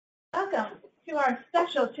Welcome to our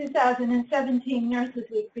special 2017 Nurses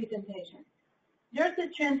Week presentation,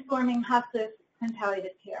 Nurses Transforming Hospice and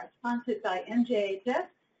Palliative Care, sponsored by MJHS,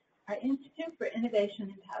 our Institute for Innovation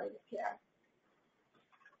in Palliative Care.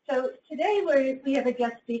 So today we have a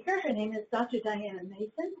guest speaker. Her name is Dr. Diana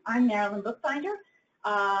Mason. I'm Marilyn Bookbinder,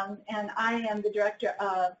 and I am the Director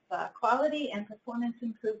of Quality and Performance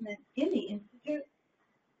Improvement in the Institute.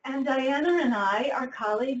 And Diana and I are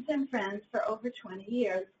colleagues and friends for over 20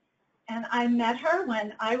 years. And I met her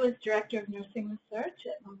when I was Director of Nursing Research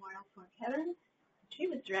at Memorial Sloan Kettering. She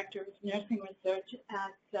was Director of Nursing Research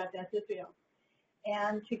at Beth Israel.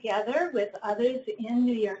 And together with others in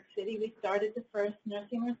New York City, we started the first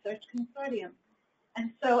Nursing Research Consortium.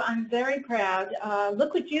 And so I'm very proud.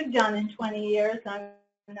 Look what you've done in 20 years. I'm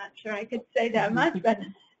not sure I could say that much, but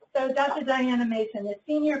so Dr. Diana Mason is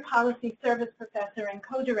Senior Policy Service Professor and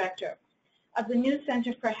Co-Director of the new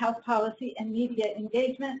Center for Health Policy and Media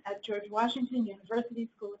Engagement at George Washington University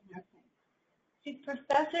School of Nursing. She's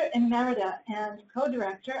Professor Emerita and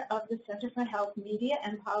Co-Director of the Center for Health Media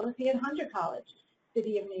and Policy at Hunter College,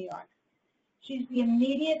 City of New York. She's the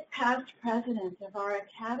immediate past president of our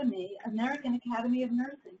academy, American Academy of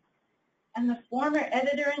Nursing, and the former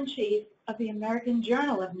editor-in-chief of the American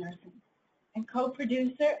Journal of Nursing, and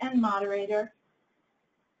co-producer and moderator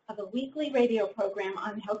of a weekly radio program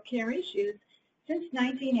on healthcare issues since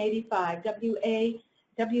 1985,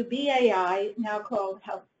 WBAI, now called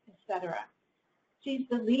Health, Etc. She's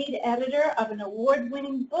the lead editor of an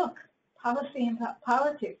award-winning book, Policy and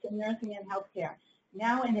Politics in Nursing and Healthcare,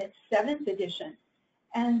 now in its 7th edition,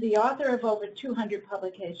 and the author of over 200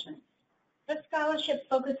 publications. Her scholarship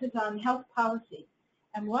focuses on health policy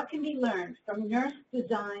and what can be learned from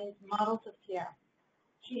nurse-designed models of care.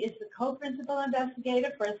 She is the co-principal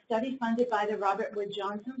investigator for a study funded by the Robert Wood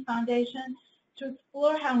Johnson Foundation to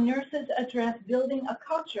explore how nurses address building a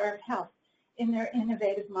culture of health in their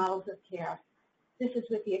innovative models of care. This is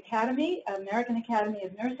with the Academy, American Academy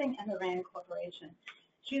of Nursing, and the RAND Corporation.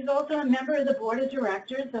 She's also a member of the Board of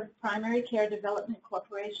Directors of Primary Care Development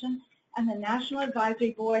Corporation and the National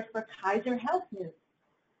Advisory Board for Kaiser Health News.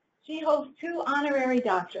 She holds 2 honorary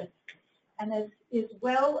doctorates and has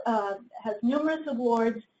numerous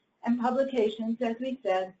awards and publications, as we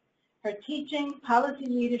said. Her teaching, policy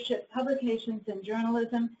leadership, publications, and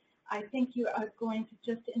journalism. I think you are going to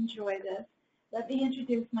just enjoy this. Let me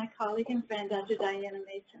introduce my colleague and friend, Dr. Diana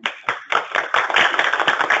Mason.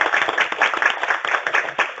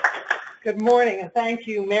 Good morning, and thank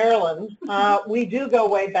you, Marilyn. We do go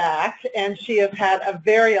way back, and she has had a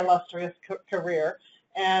very illustrious career,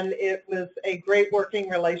 and it was a great working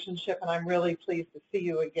relationship, and I'm really pleased to see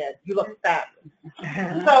you again. You look fabulous.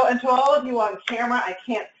 So, and to all of you on camera, I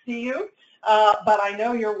can't see you, but I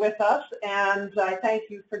know you're with us, and I thank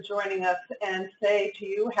you for joining us and say to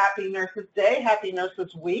you, Happy Nurses Day, Happy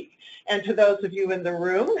Nurses Week, and to those of you in the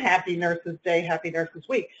room, Happy Nurses Day, Happy Nurses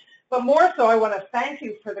Week. But more so, I want to thank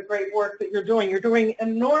you for the great work that you're doing. You're doing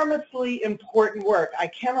enormously important work. I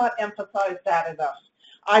cannot emphasize that enough.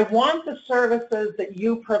 I want the services that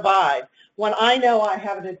you provide when I know I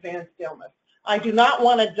have an advanced illness. I do not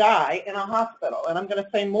want to die in a hospital, and I'm going to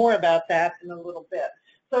say more about that in a little bit.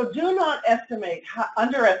 So do not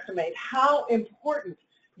underestimate how important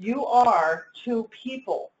you are to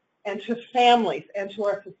people and to families and to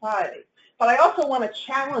our society. But I also want to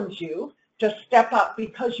challenge you to step up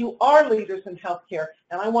because you are leaders in healthcare,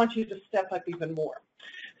 and I want you to step up even more.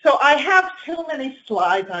 So I have too many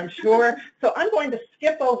slides, I'm sure, so I'm going to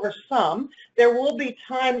skip over some. There will be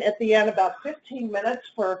time at the end, about 15 minutes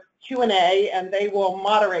for Q&A, and they will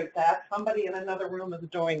moderate that. Somebody in another room is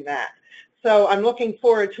doing that. So I'm looking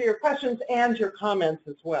forward to your questions and your comments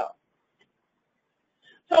as well.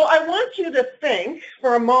 So I want you to think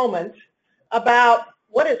for a moment about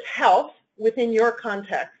what is health within your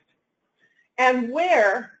context, and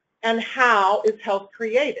where and how is health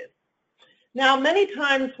created. Now, many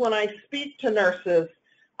times when I speak to nurses,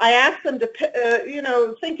 I ask them to,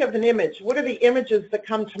 think of an image. What are the images that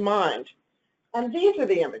come to mind? And these are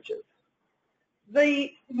the images.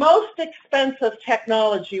 The most expensive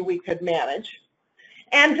technology we could manage,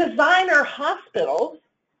 and designer hospitals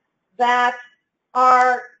that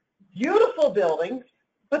are beautiful buildings,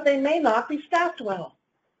 but they may not be staffed well.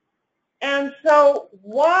 And so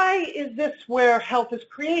why is this where health is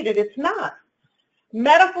created? It's not.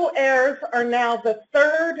 Medical errors are now the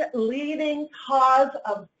 3rd leading cause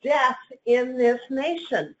of death in this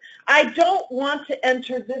nation. I don't want to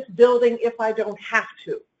enter this building if I don't have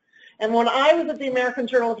to. And when I was at the American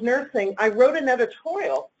Journal of Nursing, I wrote an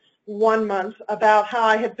editorial one month about how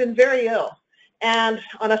I had been very ill. And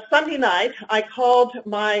on a Sunday night, I called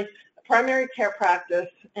my primary care practice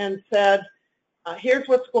and said, here's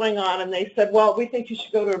what's going on. And they said, well, we think you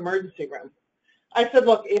should go to emergency room. I said,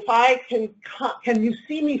 look, if I can you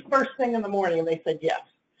see me first thing in the morning? And they said, yes.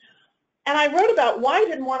 And I wrote about why I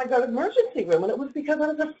didn't want to go to the emergency room, and it was because I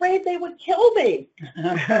was afraid they would kill me.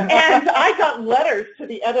 And I got letters to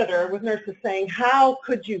the editor with nurses saying, how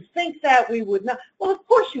could you think that? We would not. Well, of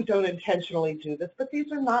course you don't intentionally do this, but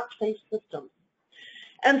these are not safe systems.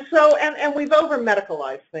 And so, and we've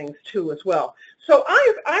over-medicalized things too as well. So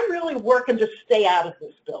I'm really working to stay out of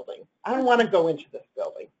this building. I don't want to go into this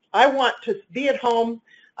building. I want to be at home.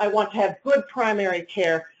 I want to have good primary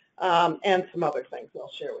care. And some other things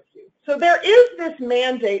I'll share with you. So there is this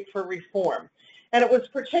mandate for reform, and it was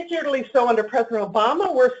particularly so under President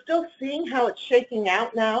Obama. We're still seeing how it's shaking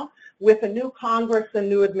out now with a new Congress and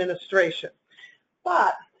new administration.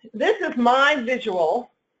 But this is my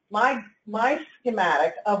visual, my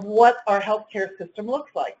schematic of what our healthcare system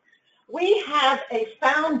looks like. We have a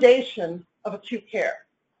foundation of acute care,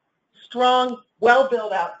 strong, well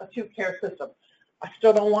built out acute care system. I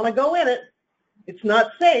still don't want to go in it. It's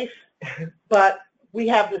not safe, but we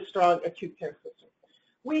have this strong acute care system.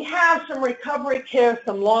 We have some recovery care,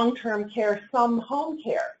 some long-term care, some home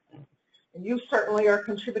care, and you certainly are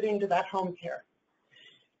contributing to that home care.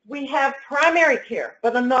 We have primary care,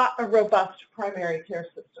 but not a robust primary care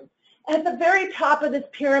system. At the very top of this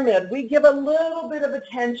pyramid, we give a little bit of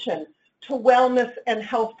attention to wellness and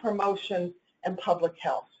health promotion and public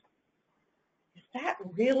health. Is that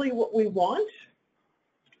really what we want?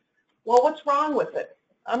 Well, what's wrong with it?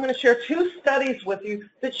 I'm going to share 2 studies with you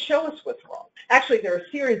that show us what's wrong. Actually, there are a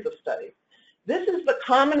series of studies. This is the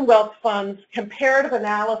Commonwealth Fund's comparative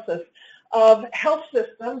analysis of health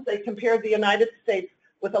systems. They compared the United States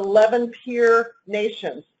with 11 peer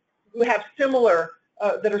nations who have similar,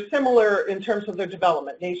 that are similar in terms of their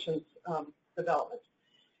development, nations' development.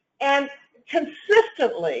 And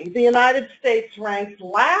consistently, the United States ranks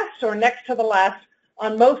last or next to the last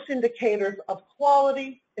on most indicators of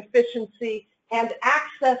quality, efficiency, and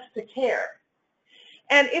access to care.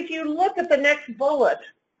 And if you look at the next bullet,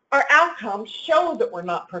 our outcomes show that we're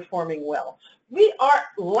not performing well. We are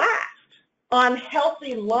last on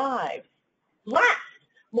healthy lives, last.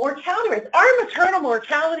 Mortality rates. Our maternal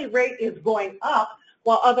mortality rate is going up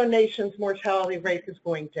while other nations' mortality rate is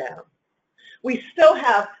going down. We still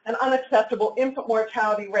have an unacceptable infant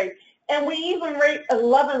mortality rate, and we even rate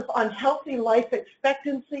 11th on healthy life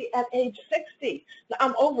expectancy at age 60. Now,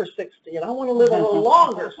 I'm over 60, and I want to live a little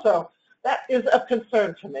longer, so that is of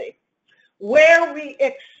concern to me. Where we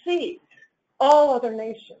exceed all other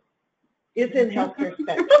nations is in healthcare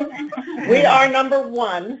spending. We are number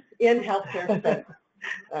 1 in healthcare spending.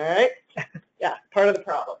 All right? Yeah, part of the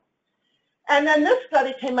problem. And then this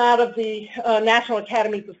study came out of the National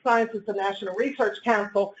Academies of Sciences, the National Research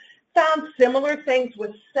Council, found similar things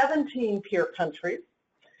with 17 peer countries.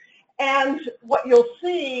 And what you'll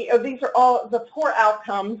see, these are all the poor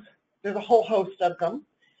outcomes. There's a whole host of them.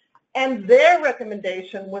 And their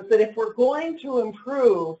recommendation was that if we're going to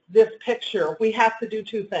improve this picture, we have to do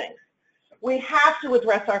 2 things. We have to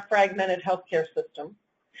address our fragmented healthcare system,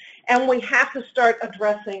 and we have to start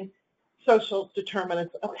addressing social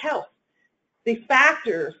determinants of health, the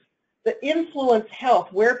factors that influence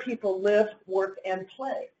health, where people live, work, and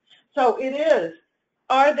play. So it is,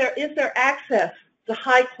 is there access to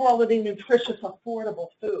high-quality, nutritious, affordable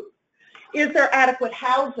food? Is there adequate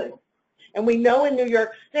housing? And we know in New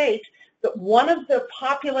York State that one of the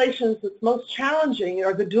populations that's most challenging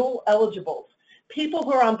are the dual eligibles, people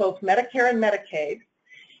who are on both Medicare and Medicaid.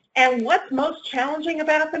 And what's most challenging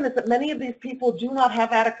about them is that many of these people do not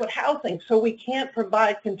have adequate housing, so we can't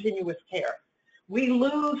provide continuous care. We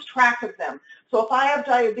lose track of them. So if I have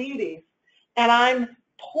diabetes and I'm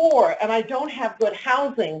poor and I don't have good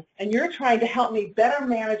housing, and you're trying to help me better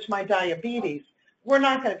manage my diabetes, we're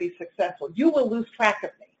not going to be successful. You will lose track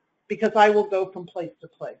of me because I will go from place to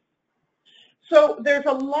place. So there's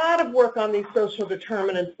a lot of work on these social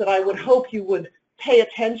determinants that I would hope you would pay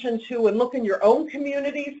attention to and look in your own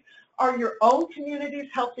communities. Are your own communities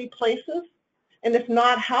healthy places? And if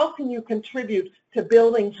not, how can you contribute to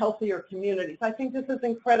building healthier communities? I think this is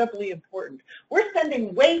incredibly important. We're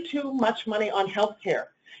spending way too much money on healthcare,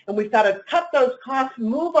 and we've got to cut those costs,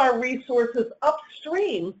 move our resources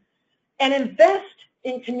upstream, and invest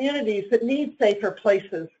in communities that need safer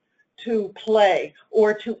places to play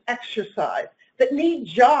or to exercise, that need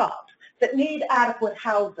jobs, that need adequate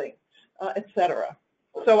housing, etc.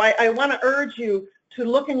 So I want to urge you to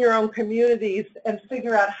look in your own communities and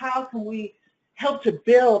figure out how can we help to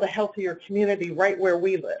build a healthier community right where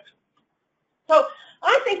we live. So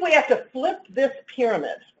I think we have to flip this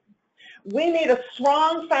pyramid. We need a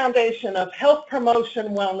strong foundation of health promotion,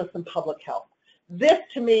 wellness, and public health. This,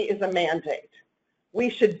 to me, is a mandate. We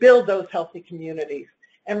should build those healthy communities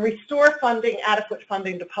and restore funding, adequate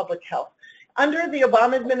funding to public health. Under the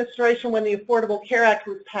Obama administration, when the Affordable Care Act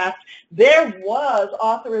was passed, there was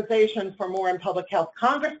authorization for more in public health.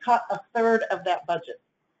 Congress cut a third of that budget.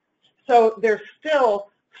 So they're still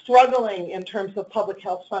struggling in terms of public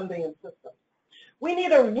health funding and systems. We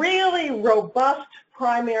need a really robust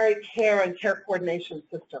primary care and care coordination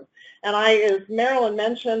system. And as Marilyn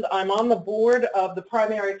mentioned, I'm on the board of the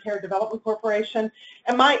Primary Care Development Corporation.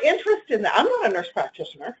 And my interest in that, I'm not a nurse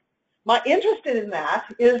practitioner. My interest in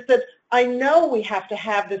that is that I know we have to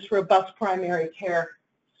have this robust primary care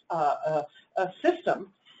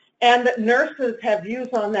system, and that nurses have views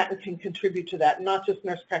on that and can contribute to that, not just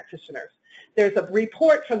nurse practitioners. There's a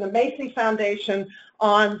report from the Macy Foundation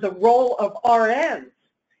on the role of RNs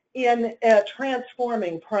in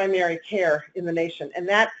transforming primary care in the nation, and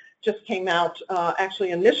that just came out,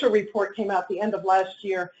 actually initial report came out the end of last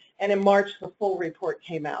year, and in March the full report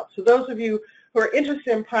came out. So those of you who are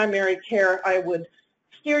interested in primary care, I would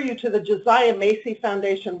steer you to the Josiah Macy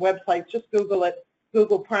Foundation website. Just Google it,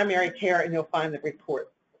 Google primary care, and you'll find the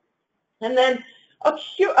report. And then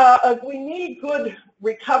we need good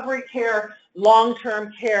recovery care,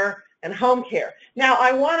 long-term care, and home care. Now,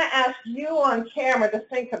 I want to ask you on camera to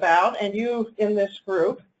think about, and you in this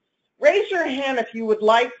group, raise your hand if you would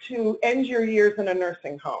like to end your years in a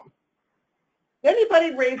nursing home.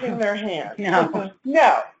 Anybody raising their hand? No.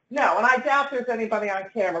 No, and I doubt there's anybody on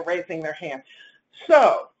camera raising their hand.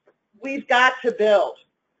 So we've got to build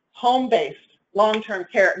home-based long-term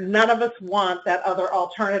care. None of us want that other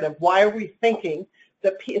alternative. Why are we thinking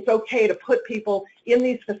that it's okay to put people in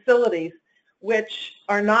these facilities which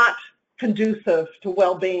are not conducive to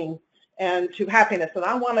well-being and to happiness? And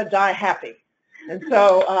I want to die happy. And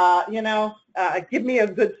so, give me a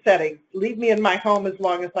good setting. Leave me in my home as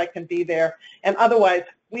long as I can be there. And otherwise,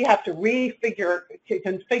 we have to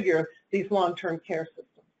configure these long-term care systems.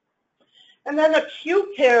 And then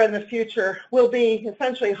acute care in the future will be,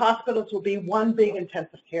 essentially, hospitals will be one big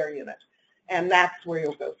intensive care unit. And that's where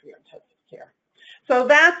you'll go for your intensive care. So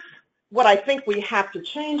that's what I think we have to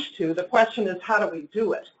change to. The question is, how do we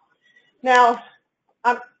do it? Now,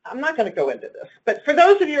 I'm not going to go into this, but for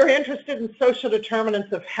those of you who are interested in social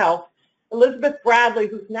determinants of health, Elizabeth Bradley,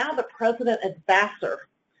 who's now the president at Vassar,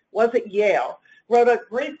 was at Yale, wrote a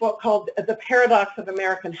great book called The Paradox of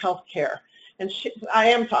American Healthcare, and I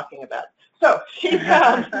am talking about it. So she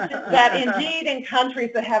found that indeed in countries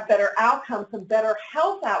that have better outcomes and better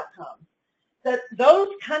health outcomes, that those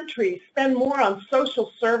countries spend more on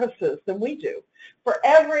social services than we do. For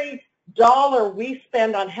every dollar we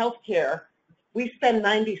spend on healthcare, we spend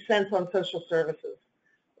 90 cents on social services.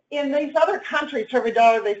 In these other countries, for every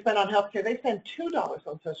dollar they spend on healthcare, they spend $2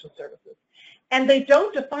 on social services. And they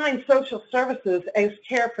don't define social services as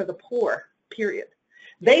care for the poor, period.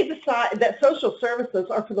 They decide that social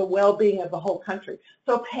services are for the well-being of the whole country.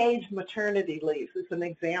 So paid maternity leave is an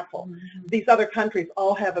example. Mm-hmm. These other countries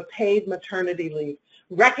all have a paid maternity leave,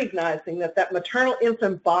 recognizing that that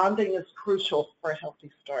maternal-infant bonding is crucial for a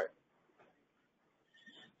healthy start.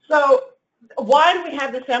 So why do we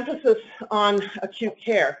have this emphasis on acute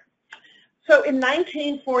care? So in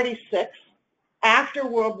 1946, after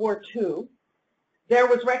World War II, there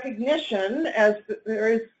was recognition, as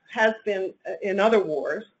there has been in other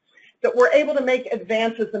wars, that we're able to make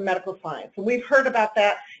advances in medical science. And we've heard about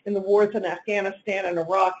that in the wars in Afghanistan and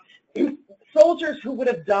Iraq. Soldiers who would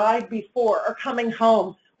have died before are coming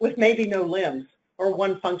home with maybe no limbs or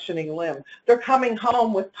one functioning limb. They're coming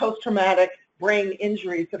home with post-traumatic brain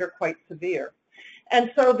injuries that are quite severe.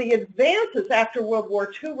 And so the advances after World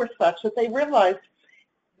War II were such that they realized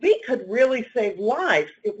we could really save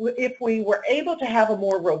lives if we were able to have a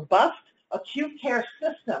more robust acute care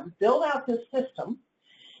system, build out this system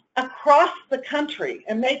across the country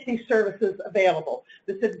and make these services available,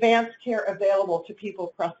 this advanced care available to people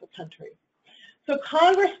across the country. So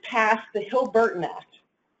Congress passed the Hill-Burton Act,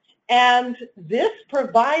 and this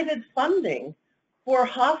provided funding for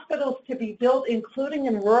hospitals to be built, including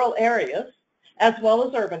in rural areas, as well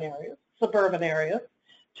as urban areas, suburban areas,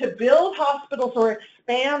 to build hospitals or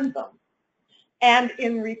expand them. And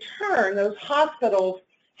in return, those hospitals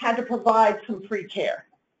had to provide some free care.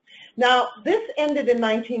 Now, this ended in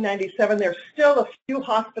 1997. There's still a few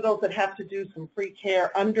hospitals that have to do some free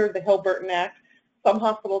care under the Hill-Burton Act. Some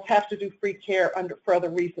hospitals have to do free care for other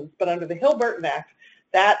reasons, but under the Hill-Burton Act,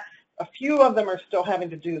 a few of them are still having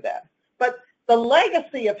to do that. But the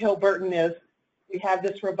legacy of Hill-Burton is we have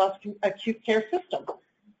this robust acute care system,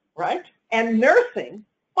 right? And nursing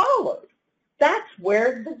followed. That's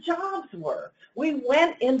where the jobs were. We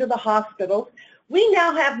went into the hospitals. We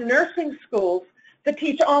now have nursing schools that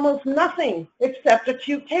teach almost nothing except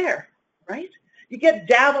acute care, right? You get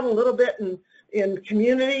dabbled a little bit in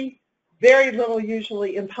community, very little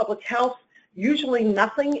usually in public health, usually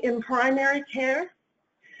nothing in primary care,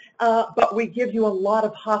 but we give you a lot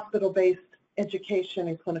of hospital-based education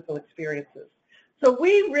and clinical experiences. So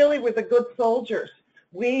we really were the good soldiers.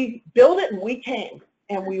 We built it and we came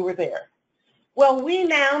and we were there. Well, we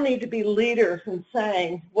now need to be leaders in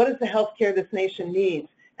saying, what is the healthcare this nation needs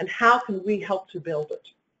and how can we help to build it?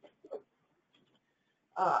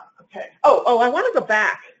 Okay. I want to go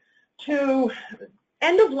back to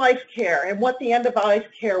end-of-life care and what the end-of-life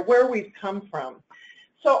care, where we've come from.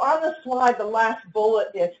 So on the slide, the last bullet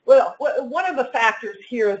is, well, one of the factors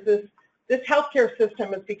here is this healthcare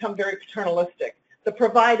system has become very paternalistic. The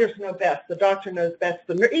providers know best, the doctor knows best,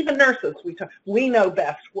 even nurses, we know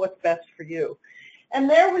best what's best for you. And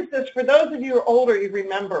there was this, for those of you who are older, you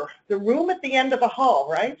remember, the room at the end of the hall,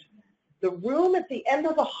 right? The room at the end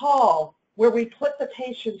of the hall where we put the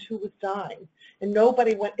patient who was dying, and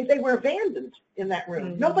nobody went, they were abandoned in that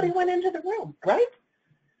room. Mm-hmm. Nobody went into the room, right?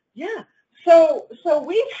 Yeah. So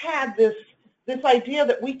we've had this idea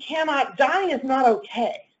that we cannot, dying is not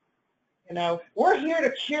okay. You know, we're here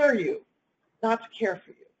to cure you, not to care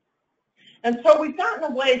for you. And so we've gotten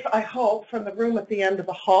away, I hope, from the room at the end of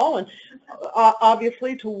the hall, and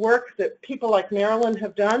obviously to work that people like Marilyn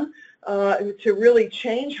have done to really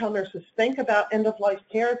change how nurses think about end-of-life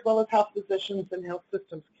care, as well as how physicians and health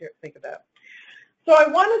systems think about it. So I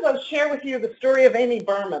wanted to share with you the story of Amy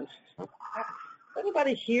Berman.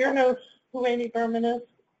 Anybody here know who Amy Berman is?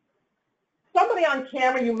 Somebody on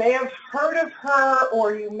camera, you may have heard of her,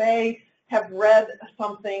 or you may have read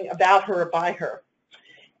something about her or by her.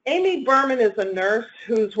 Amy Berman is a nurse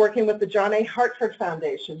who's working with the John A. Hartford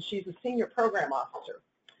Foundation. She's a senior program officer.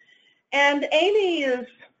 And Amy is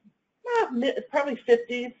probably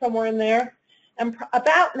 50, somewhere in there. And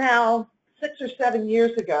about now 6 or 7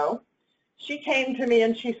 years ago, she came to me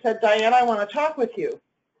and she said, Diane, I want to talk with you.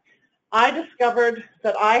 I discovered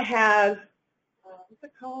that I had, what's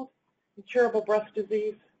it called? Incurable breast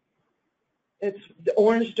disease. It's the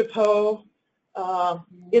orange depot.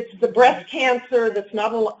 It's the breast cancer that's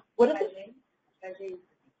not a, what is it?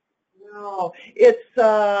 No, it's,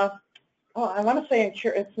 I want to say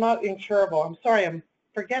it's not incurable. I'm sorry, I'm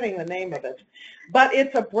forgetting the name of it. But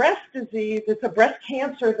it's a breast disease, it's a breast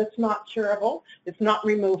cancer that's not curable, it's not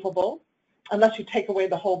removable, unless you take away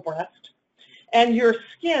the whole breast. And your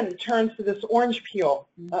skin turns to this orange peel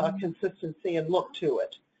consistency and look to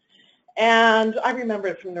it. And I remember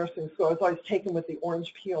it from nursing school. I was always taken with the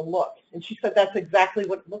orange peel look. And she said that's exactly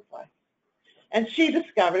what it looked like. And she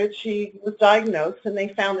discovered it. She was diagnosed, and they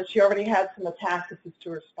found that she already had some metastasis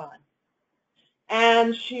to her spine.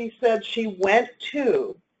 And she said she went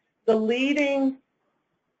to the leading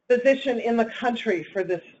physician in the country for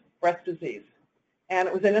this breast disease. And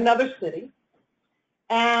it was in another city.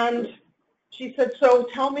 And she said, so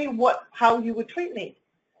tell me how you would treat me.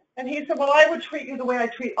 And he said, well, I would treat you the way I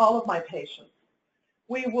treat all of my patients.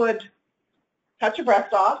 We would cut your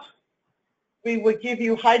breast off. We would give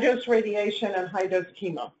you high-dose radiation and high-dose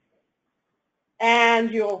chemo.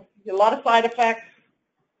 And you'll get a lot of side effects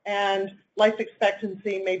and life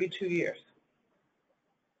expectancy, maybe 2 years.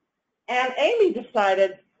 And Amy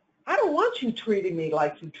decided, I don't want you treating me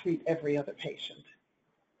like you treat every other patient.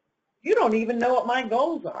 You don't even know what my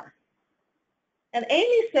goals are. And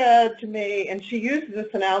Amy said to me, and she uses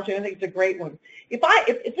this analogy, and I think it's a great one.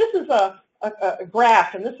 If this is a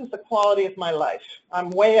graph, and this is the quality of my life, I'm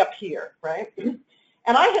way up here, right? And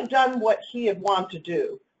I had done what he had wanted to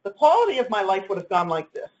do, the quality of my life would have gone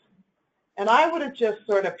like this. And I would have just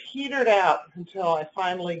sort of petered out until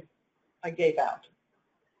I gave out.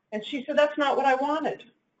 And she said, that's not what I wanted.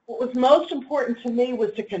 What was most important to me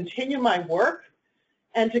was to continue my work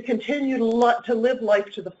and to continue to live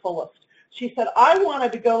life to the fullest. She said, I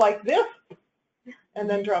wanted to go like this and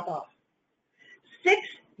then drop off. 6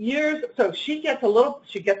 years, so she gets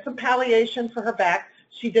some palliation for her back.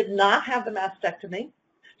 She did not have the mastectomy.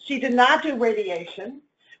 She did not do radiation.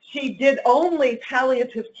 She did only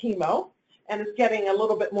palliative chemo and is getting a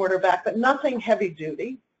little bit more to her back, but nothing heavy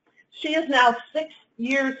duty. She is now 6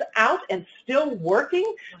 years out and still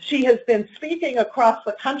working. She has been speaking across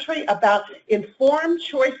the country about informed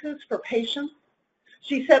choices for patients.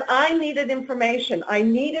 She said, I needed information. I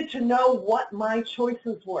needed to know what my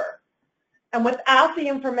choices were. And without the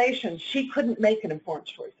information, she couldn't make an informed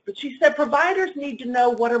choice. But she said, providers need to know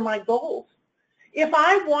what are my goals. If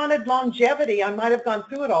I wanted longevity, I might have gone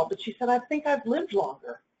through it all. But she said, I think I've lived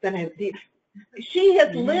longer than She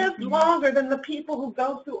has lived longer than the people who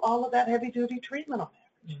go through all of that heavy-duty treatment on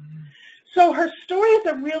average. So her story is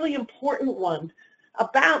a really important one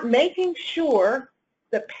about making sure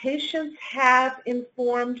that patients have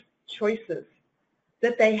informed choices,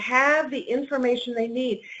 that they have the information they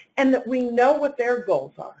need, and that we know what their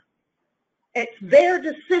goals are. It's their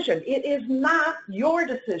decision. It is not your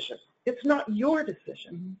decision. It's not your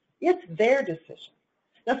decision. It's their decision.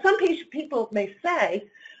 Now, some people may say,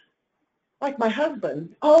 like my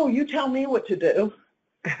husband, oh, you tell me what to do,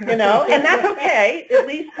 you know, and that's okay. At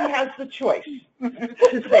least he has the choice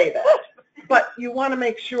to say that. But you want to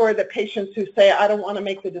make sure that patients who say, I don't want to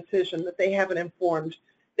make the decision, that they have it informed,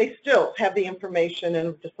 they still have the information and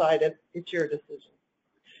have decided it's your decision.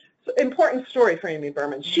 So, important story for Amy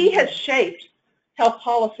Berman. She has shaped health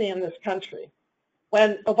policy in this country.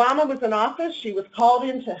 When Obama was in office, she was called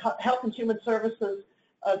into Health and Human Services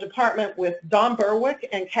Department with Don Berwick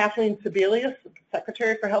and Kathleen Sebelius,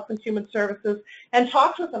 Secretary for Health and Human Services, and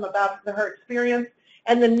talked with them about her experience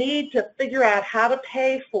and the need to figure out how to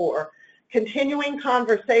pay for continuing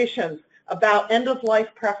conversations about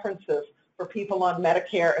end-of-life preferences for people on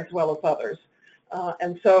Medicare as well as others.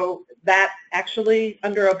 And so that actually,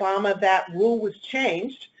 under Obama, that rule was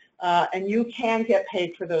changed, and you can get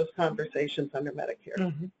paid for those conversations under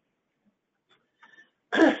Medicare.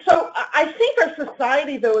 So I think our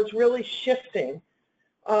society, though, is really shifting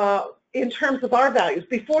in terms of our values.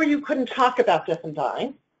 Before, you couldn't talk about death and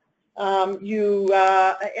dying. Now,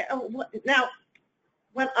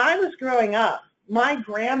 when I was growing up, my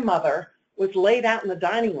grandmother was laid out in the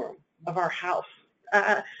dining room of our house.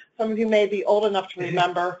 Some of you may be old enough to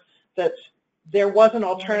remember that there was an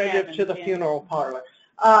alternative to the funeral parlor.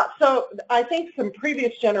 So I think some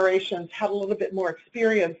previous generations had a little bit more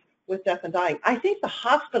experience with death and dying. I think the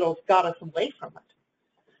hospitals got us away from it.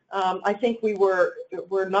 I think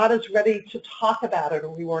we're not as ready to talk about it, or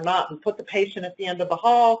we were not. We put the patient at the end of the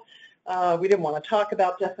hall. We didn't want to talk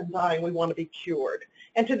about death and dying. We want to be cured.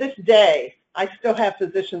 And to this day, I still have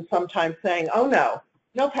physicians sometimes saying, oh,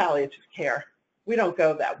 no palliative care. We don't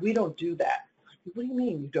go that. We don't do that. What do you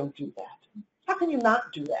mean you don't do that? How can you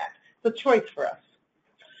not do that? It's a choice for us.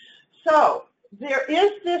 So there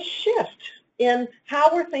is this shift in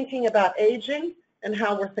how we're thinking about aging and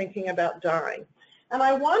how we're thinking about dying. And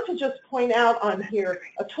I want to just point out on here,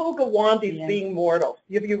 Atul Gawande's Being Mortal.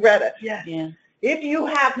 Have you read it? Yes. Yeah. If you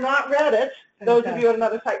have not read it, those of you at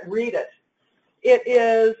another site, read it. It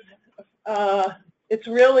is, it's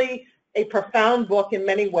really a profound book in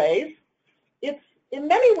many ways. It's in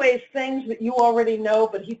many ways things that you already know,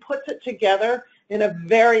 but he puts it together in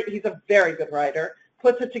he's a very good writer,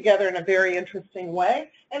 puts it together in a very interesting way,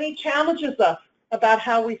 and he challenges us about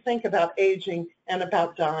how we think about aging and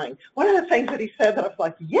about dying. One of the things that he said that I was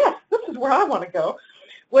like, yes, this is where I want to go,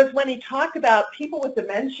 was when he talked about people with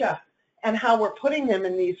dementia and how we're putting them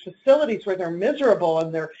in these facilities where they're miserable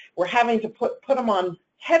and we're having to put them on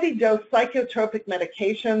heavy dose psychotropic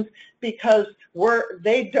medications because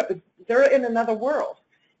they're in another world.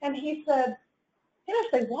 And he said,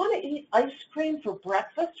 if they want to eat ice cream for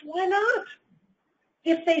breakfast, why not?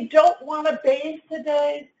 If they don't want to bathe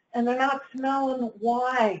today and they're not smelling,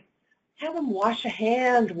 why? Have them wash a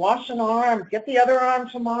hand, wash an arm, get the other arm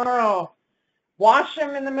tomorrow. Wash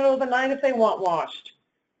them in the middle of the night if they want washed.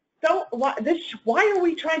 Why are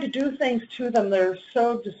we trying to do things to them that are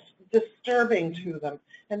so disturbing to them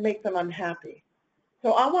and make them unhappy?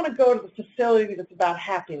 So I want to go to the facility that's about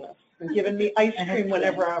happiness and giving me ice cream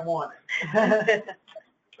whenever I want it.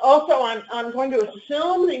 Also, I'm going to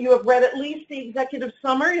assume that you have read at least the executive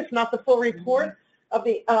summary, if not the full report, of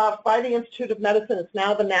the by the Institute of Medicine. It's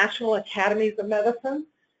now the National Academies of Medicine,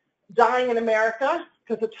 Dying in America,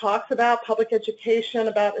 because it talks about public education,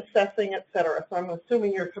 about assessing, et cetera. So I'm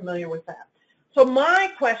assuming you're familiar with that. So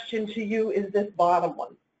my question to you is this bottom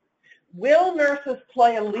one. Will nurses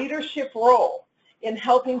play a leadership role in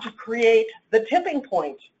helping to create the tipping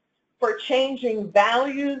point for changing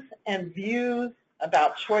values and views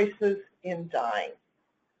about choices in dying?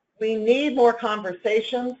 We need more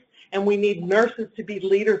conversations, and we need nurses to be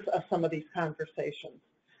leaders of some of these conversations.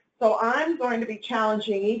 So I'm going to be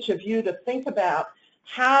challenging each of you to think about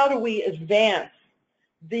how do we advance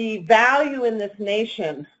the value in this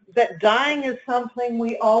nation that dying is something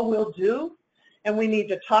we all will do, and we need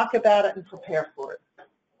to talk about it and prepare for it.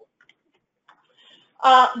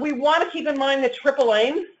 We want to keep in mind the triple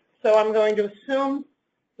aim, so I'm going to assume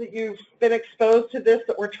that you've been exposed to this,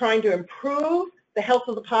 that we're trying to improve the health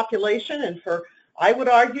of the population, and I would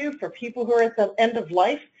argue, for people who are at the end of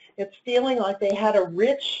life, it's feeling like they had a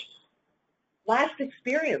rich last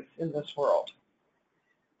experience in this world.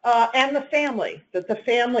 And the family, that the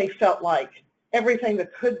family felt like everything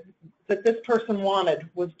that this person wanted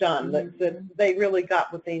was done, that they really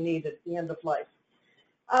got what they needed at the end of life.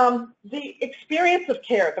 The experience of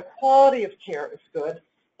care, the quality of care is good,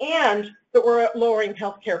 and that we're lowering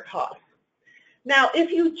healthcare costs. Now, if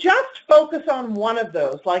you just focus on one of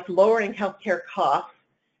those, like lowering healthcare costs,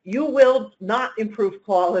 you will not improve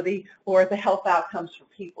quality or the health outcomes for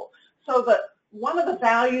people. So one of the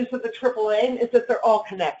values of the triple aim is that they're all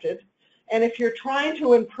connected. And if you're trying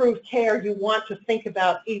to improve care, you want to think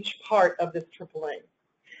about each part of this triple aim.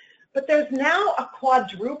 But there's now a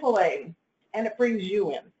quadruple aim, and it brings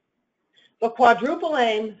you in. The quadruple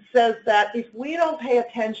aim says that if we don't pay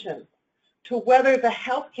attention to whether the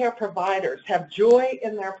healthcare providers have joy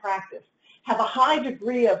in their practice, have a high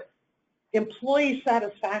degree of employee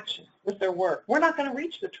satisfaction with their work, we're not going to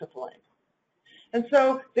reach the triple aim. And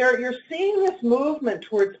so you're seeing this movement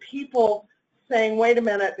towards people saying, wait a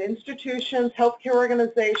minute, institutions, healthcare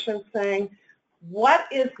organizations saying, what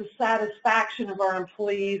is the satisfaction of our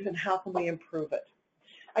employees and how can we improve it?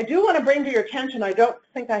 I do want to bring to your attention, I don't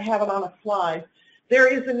think I have it on a slide, there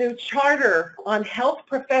is a new charter on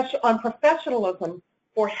professionalism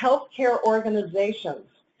for healthcare organizations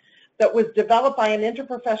that was developed by an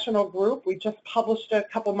interprofessional group. We just published it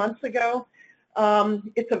a couple months ago.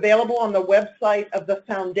 It's available on the website of the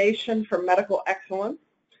Foundation for Medical Excellence.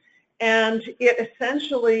 And it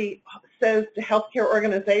essentially says to healthcare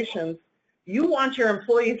organizations, you want your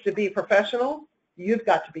employees to be professional, you've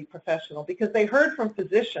got to be professional, because they heard from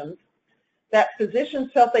physicians that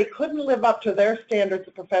physicians felt they couldn't live up to their standards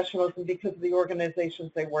of professionalism because of the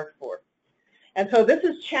organizations they work for. And so this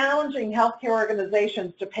is challenging healthcare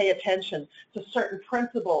organizations to pay attention to certain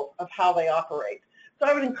principles of how they operate. So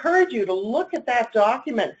I would encourage you to look at that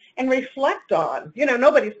document and reflect on,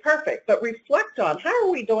 nobody's perfect, but reflect on how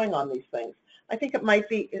are we doing on these things. I think it might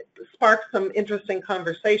spark some interesting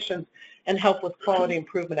conversations and help with quality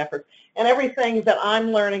improvement efforts. And everything that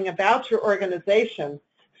I'm learning about your organization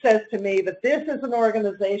says to me that this is an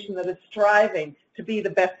organization that is striving to be the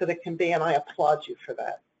best that it can be, and I applaud you for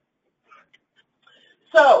that.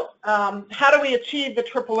 So how do we achieve the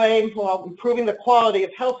triple aim? Well, improving the quality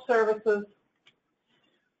of health services,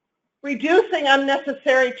 reducing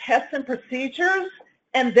unnecessary tests and procedures,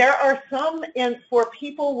 and there are some for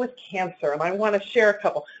people with cancer, and I want to share a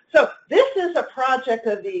couple. So this is a project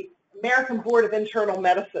of the American Board of Internal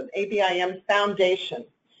Medicine, ABIM Foundation,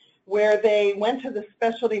 where they went to the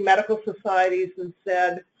specialty medical societies and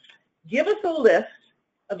said, give us a list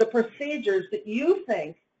of the procedures that you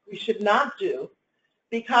think we should not do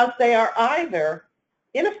because they are either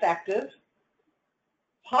ineffective,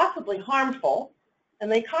 possibly harmful,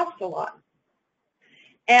 and they cost a lot.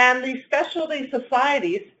 And these specialty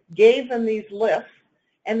societies gave them these lists,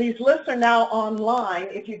 and these lists are now online.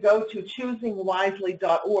 If you go to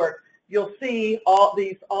choosingwisely.org, you'll see all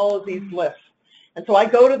of these lists. And so I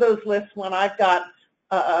go to those lists when I've got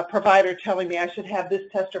a provider telling me I should have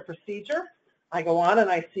this test or procedure. I go on and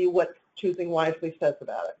I see what Choosing Wisely says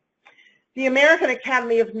about it. The American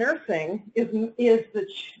Academy of Nursing is the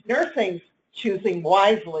nursing Choosing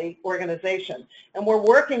Wisely organization. And we're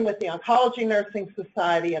working with the Oncology Nursing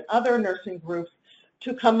Society and other nursing groups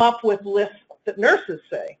to come up with lists that nurses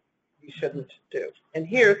say you shouldn't do. And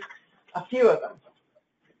here's a few of them.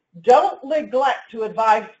 Don't neglect to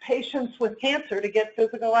advise patients with cancer to get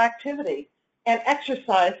physical activity and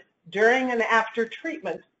exercise during and after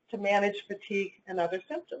treatment to manage fatigue and other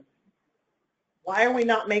symptoms. Why are we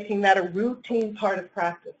not making that a routine part of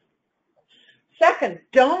practice? Second,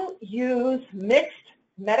 don't use mixed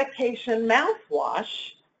medication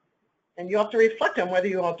mouthwash, and you have to reflect on whether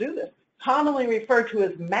you all do this, commonly referred to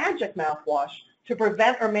as magic mouthwash, to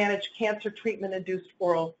prevent or manage cancer treatment-induced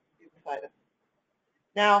oral mucositis.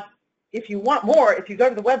 Now, if you want more, if you go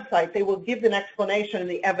to the website, they will give an explanation and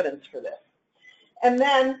the evidence for this. And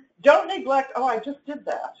then don't neglect, oh, I just did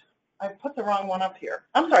that. I put the wrong one up here.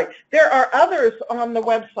 I'm sorry. There are others on the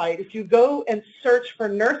website. If you go and search for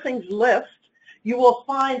nursing's list, you will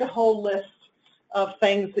find a whole list of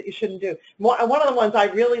things that you shouldn't do. One of the ones I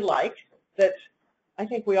really like that I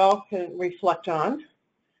think we all can reflect on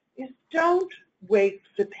is don't wake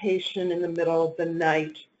the patient in the middle of the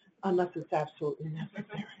night unless it's absolutely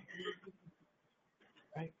necessary.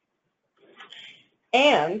 Right?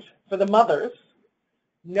 And for the mothers,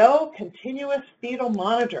 no continuous fetal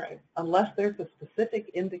monitoring unless there's a specific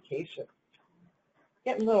indication.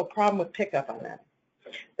 Getting a little problem with pickup on that.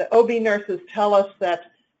 The OB nurses tell us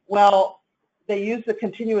that, well, they use the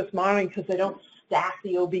continuous monitoring because they don't staff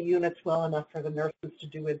the OB units well enough for the nurses to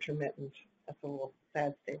do intermittent. That's a little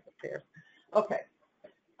sad state of affairs. Okay.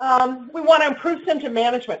 We want to improve symptom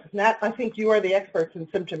management. Nat, I think you are the experts in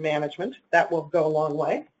symptom management. That will go a long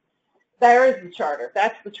way. There is the charter.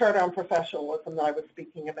 That's the Charter on Professionalism that I was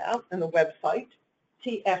speaking about, and the website,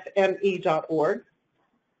 tfme.org.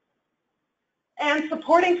 And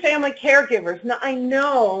supporting family caregivers. Now, I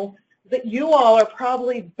know that you all are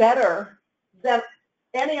probably better than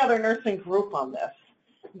any other nursing group on this,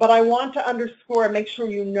 but I want to underscore and make sure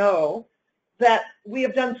you know that we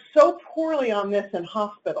have done so poorly on this in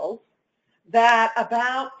hospitals that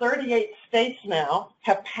about 38 states now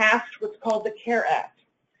have passed what's called the CARE Act.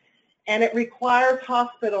 And it requires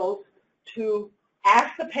hospitals to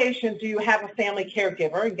ask the patient, do you have a family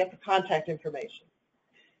caregiver, and get the contact information.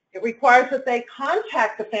 It requires that they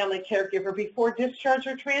contact the family caregiver before discharge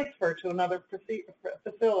or transfer to another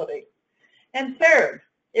facility. And third,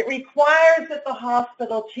 it requires that the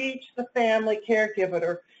hospital teach the family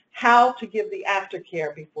caregiver how to give the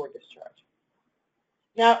aftercare before discharge.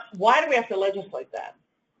 Now, why do we have to legislate that?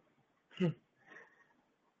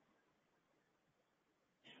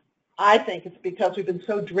 I think it's because we've been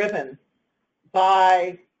so driven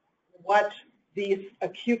by what the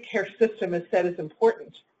acute care system has said is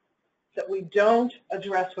important that we don't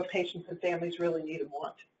address what patients and families really need and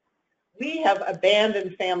want. We have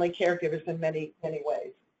abandoned family caregivers in many, many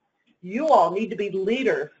ways. You all need to be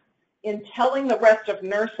leaders in telling the rest of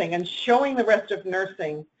nursing and showing the rest of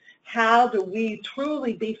nursing how do we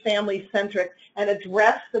truly be family-centric and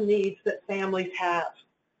address the needs that families have.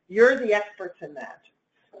 You're the experts in that.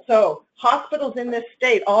 So hospitals in this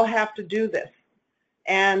state all have to do this.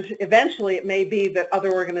 And eventually it may be that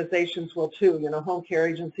other organizations will too, you know, home care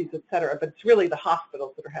agencies, et cetera, but it's really the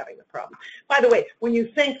hospitals that are having the problem. By the way, when you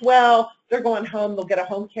think, well, they're going home, they'll get a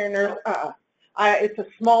home care nurse, it's a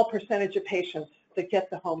small percentage of patients that get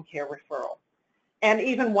the home care referral. And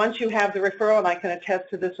even once you have the referral, and I can attest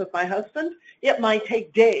to this with my husband, it might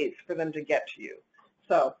take days for them to get to you.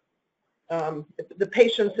 So the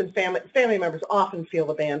patients and family members often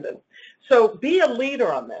feel abandoned. So be a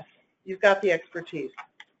leader on this. You've got the expertise.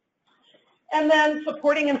 And then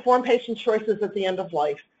supporting informed patient choices at the end of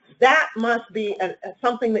life. That must be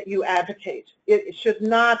something that you advocate. It should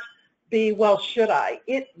not be, well, should I?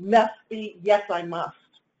 It must be, yes, I must.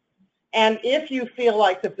 And if you feel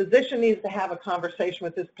like the physician needs to have a conversation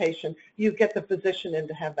with this patient, you get the physician in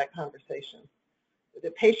to have that conversation.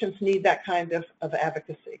 The patients need that kind of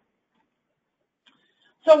advocacy.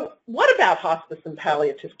 So what about hospice and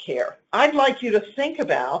palliative care? I'd like you to think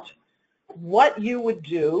about what you would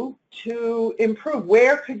do to improve.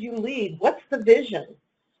 Where could you lead? What's the vision?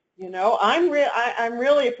 You know, I'm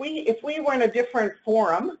really, if we were in a different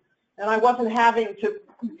forum and I wasn't having to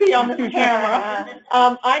be on this camera,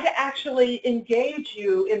 I'd actually engage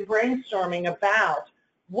you in brainstorming about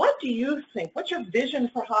what do you think, what's your vision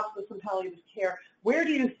for hospice and palliative care? Where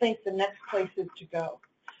do you think the next place is to go?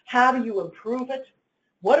 How do you improve it?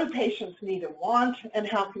 What do patients need and want, and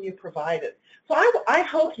how can you provide it? So I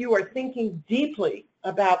hope you are thinking deeply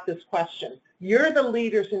about this question. You're the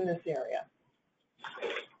leaders in this area.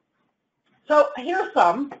 So here are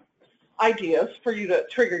some ideas for you to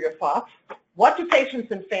trigger your thoughts. What do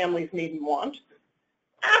patients and families need and want?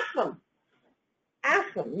 Ask them.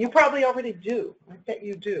 Ask them. You probably already do. I bet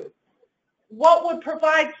you do. What would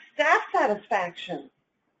provide staff satisfaction?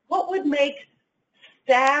 What would make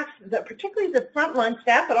staff, particularly the frontline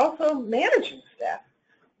staff, but also managing staff,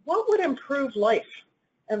 what would improve life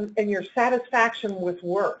and your satisfaction with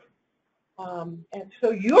work? And so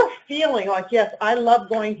you're feeling like, yes, I love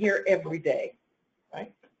going here every day,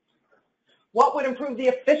 right? What would improve the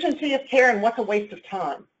efficiency of care and what's a waste of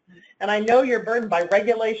time? And I know you're burdened by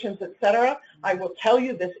regulations, et cetera. I will tell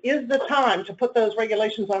you this is the time to put those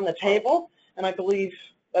regulations on the table, and I believe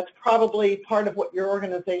that's probably part of what your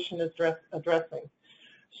organization is addressing.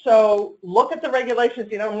 So look at the regulations.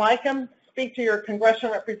 If you don't like them, speak to your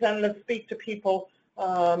congressional representatives, speak to people,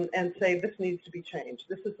 and say this needs to be changed.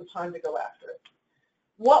 This is the time to go after it.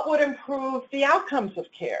 What would improve the outcomes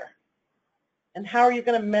of care? And how are you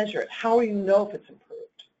going to measure it? How will you know if it's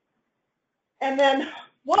improved? And then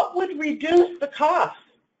what would reduce the cost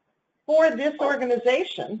for this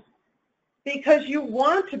organization? Because you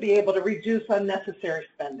want to be able to reduce unnecessary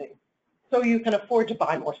spending so you can afford to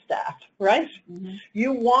buy more staff, right? Mm-hmm.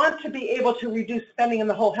 You want to be able to reduce spending in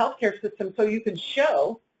the whole healthcare system so you can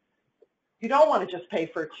show you don't want to just pay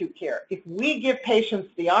for acute care. If we give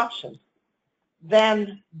patients the option,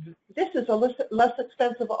 then this is a less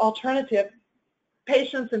expensive alternative.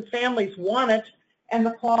 Patients and families want it, and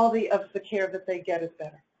the quality of the care that they get is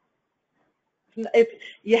better.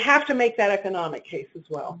 You have to make that economic case as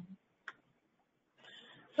well.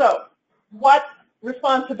 So what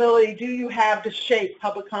responsibility do you have to shape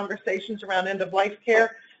public conversations around end-of-life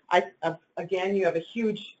care? Again, you have a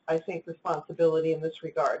huge, I think, responsibility in this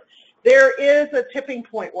regard. There is a tipping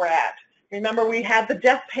point we're at. Remember, we had the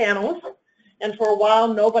death panels, and for a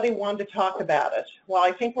while, nobody wanted to talk about it. Well,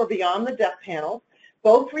 I think we're beyond the death panel.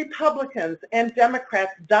 Both Republicans and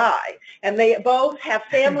Democrats die, and they both have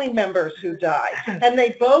family members who die, and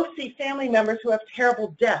they both see family members who have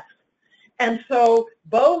terrible deaths. And so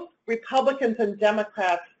both Republicans and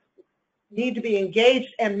Democrats need to be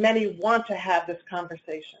engaged, and many want to have this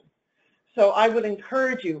conversation. So I would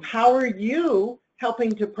encourage you, how are you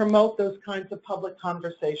helping to promote those kinds of public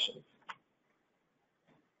conversations?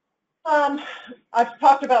 I've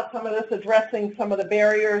talked about some of this, addressing some of the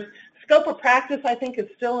barriers. Scope of practice, I think, is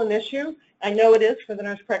still an issue. I know it is for the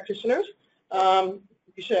nurse practitioners. You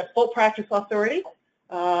should have full practice authority,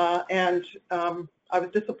 and I was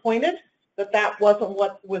disappointed that that wasn't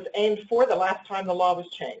what was aimed for the last time the law was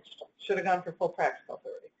changed. Should have gone for full practice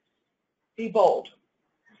authority. Be bold.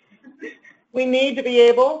 We need to be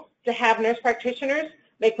able to have nurse practitioners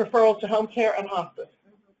make referrals to home care and hospice.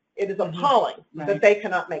 It is appalling that they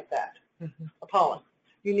cannot make that. Appalling.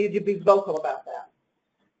 You need to be vocal about that.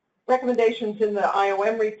 Recommendations in the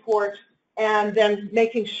IOM report, and then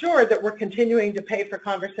making sure that we're continuing to pay for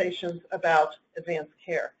conversations about advanced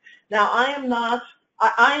care. Now,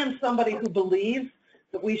 I am somebody who believes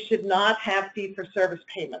that we should not have fee-for-service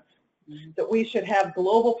payments, that we should have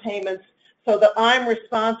global payments so that I'm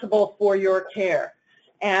responsible for your care.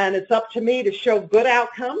 And it's up to me to show good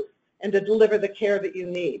outcomes and to deliver the care that you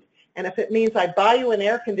need. And if it means I buy you an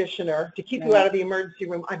air conditioner to keep you out of the emergency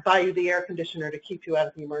room, I buy you the air conditioner to keep you out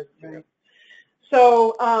of the emergency room.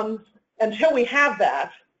 So until we have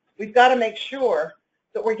that, we've got to make sure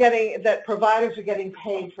that that providers are getting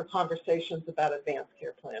paid for conversations about advanced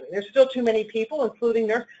care planning. There's still too many people, including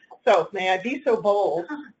nurses. So may I be so bold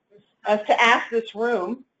as to ask this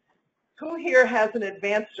room, who here has an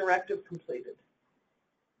advanced directive completed?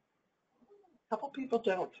 A couple people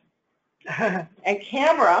don't. And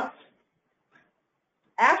camera,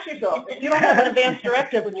 ask yourself, if you don't have an advanced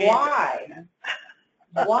directive, why?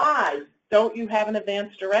 Why don't you have an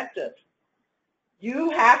advanced directive?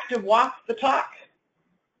 You have to walk the talk.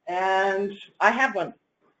 And I have one.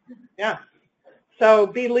 Yeah. So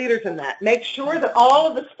be leaders in that. Make sure that all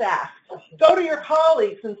of the staff go to your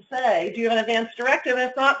colleagues and say, do you have an advanced directive? And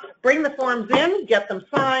if not, bring the forms in, get them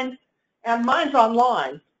signed. And mine's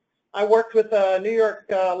online. I worked with a New York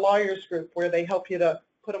lawyers group where they help you to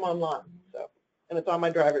put them online. So, and it's on my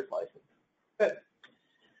driver's license. Good.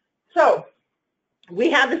 So we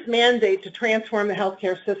have this mandate to transform the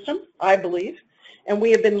healthcare system, I believe. And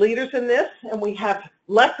we have been leaders in this, and we have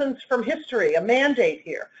lessons from history, a mandate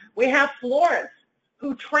here. We have Florence,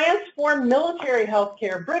 who transformed military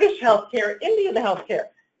healthcare, British healthcare, Indian healthcare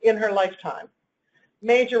in her lifetime.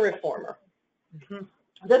 Major reformer.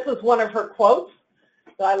 This is one of her quotes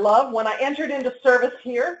that I love. When I entered into service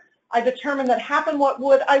here, I determined that happen what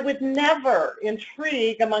would, I would never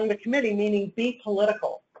intrigue among the committee, meaning be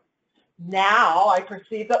political. Now I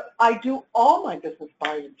perceive that I do all my business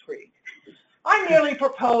by intrigue. I merely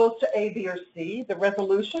propose to A, B, or C the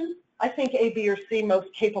resolution I think A, B, or C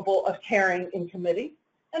most capable of carrying in committee,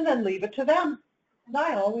 and then leave it to them. And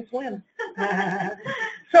I always win.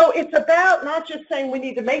 So it's about not just saying we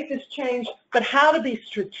need to make this change, but how to be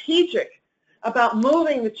strategic about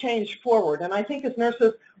moving the change forward. And I think as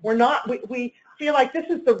nurses, we feel like this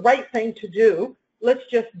is the right thing to do. Let's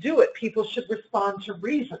just do it. People should respond to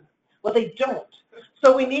reason. Well, they don't.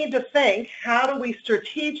 So we need to think, how do we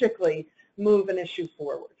strategically move an issue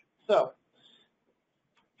forward? So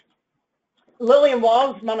Lillian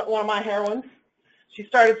Wall is one of my heroines. She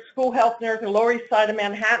started school health nurse in the Lower East Side of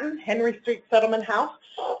Manhattan, Henry Street Settlement House.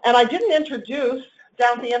 And I didn't introduce,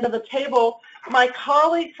 down at the end of the table, my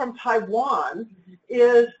colleague from Taiwan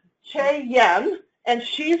is Che Yen, and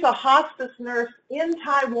she's a hospice nurse in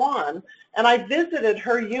Taiwan. And I visited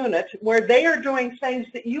her unit where they are doing things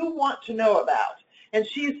that you want to know about. And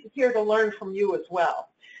she's here to learn from you as well.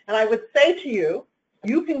 And I would say to you,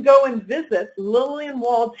 you can go and visit Lillian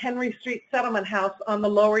Wald's Henry Street Settlement House on the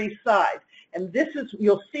Lower East Side. And this is,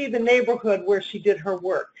 you'll see the neighborhood where she did her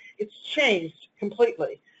work. It's changed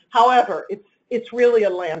completely. However, it's really a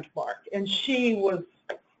landmark. And she was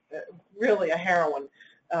really a heroine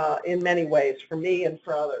in many ways for me and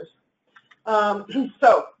for others.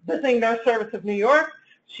 So, Visiting Nurse Service of New York,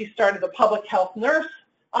 she started the public health nurse,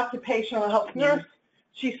 occupational health nurse.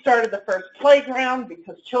 She started the first playground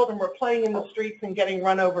because children were playing in the streets and getting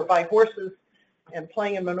run over by horses and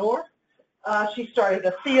playing in manure. She started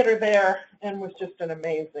a theater there and was just an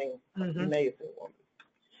amazing, amazing woman.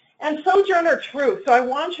 And Sojourner Truth, so I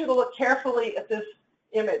want you to look carefully at this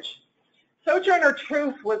image. Sojourner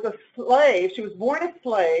Truth was a slave. She was born a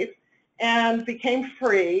slave and became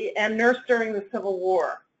free and nursed during the Civil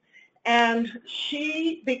War. And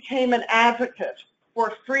she became an advocate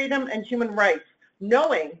for freedom and human rights,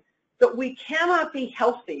 knowing that we cannot be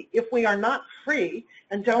healthy if we are not free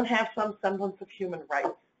and don't have some semblance of human rights.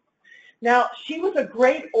 Now, she was a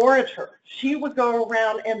great orator. She would go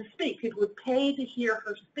around and speak. People would pay to hear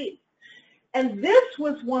her speak. And this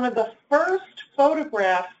was one of the first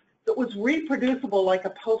photographs that was reproducible like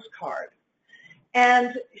a postcard.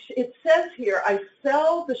 And it says here, I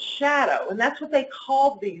sell the shadow, and that's what they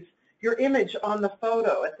called these, your image on the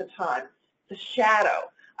photo at the time, the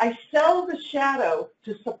shadow. I sell the shadow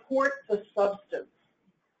to support the substance.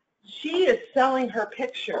 She is selling her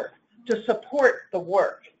picture to support the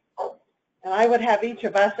work. And I would have each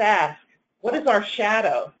of us ask, what is our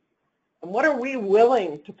shadow? And what are we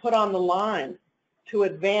willing to put on the line to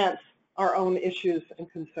advance our own issues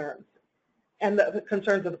and concerns, and the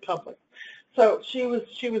concerns of the public? So she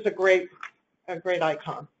was a great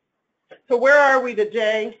icon. So where are we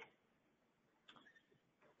today?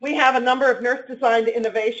 We have a number of nurse-designed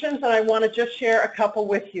innovations, and I want to just share a couple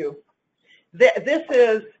with you. This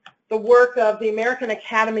is the work of the American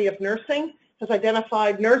Academy of Nursing, has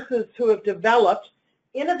identified nurses who have developed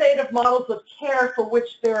innovative models of care for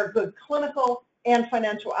which there are good clinical and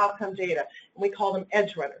financial outcome data. And we call them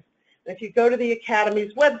edge runners. And if you go to the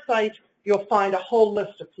Academy's website, you'll find a whole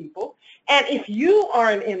list of people. And if you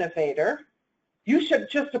are an innovator, you should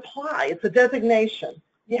just apply. It's a designation.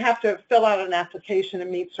 You have to fill out an application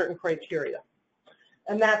and meet certain criteria.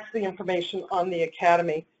 And that's the information on the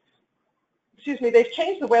Academy. Excuse me, they've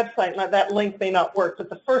changed the website, and that link may not work,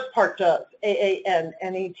 but the first part does,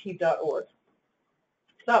 aannet.org.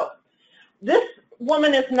 So this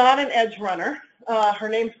woman is not an edge runner. Her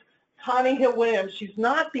name's Connie Hill Williams. She's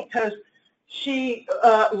not because she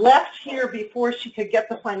left here before she could get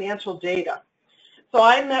the financial data. So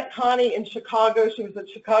I met Connie in Chicago. She was at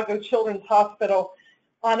Chicago Children's Hospital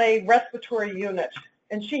on a respiratory unit.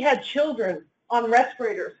 And she had children on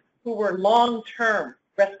respirators who were long-term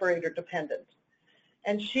respirator dependent.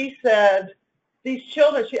 And she said, these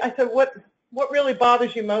children, I said, what really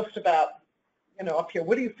bothers you most about, up here?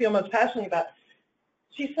 What do you feel most passionately about?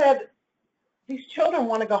 She said, these children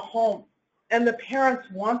want to go home, and the parents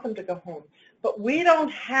want them to go home. But we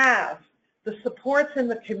don't have the supports in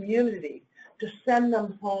the community to send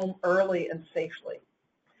them home early and safely.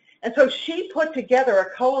 And so she put together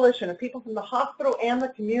a coalition of people from the hospital and the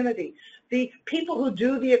community, the people who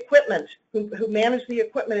do the equipment, who manage the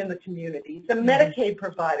equipment in the community, the Medicaid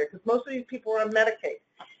provider, because most of these people are on Medicaid,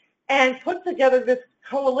 and put together this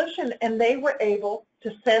coalition, and they were able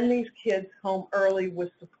to send these kids home early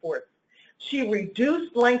with support. She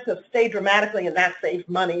reduced length of stay dramatically, and that saved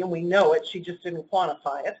money, and we know it. She just didn't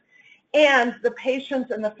quantify it. And the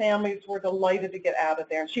patients and the families were delighted to get out of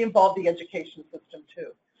there. And she involved the education system,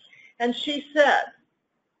 too. And she said,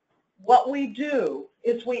 what we do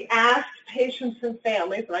is we ask patients and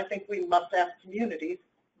families, and I think we must ask communities,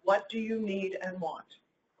 what do you need and want?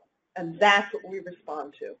 And that's what we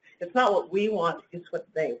respond to. It's not what we want, it's what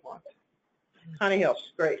they want. Connie Hill,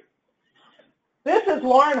 she's great. This is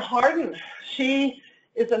Lauren Harden. She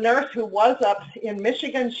is a nurse who was up in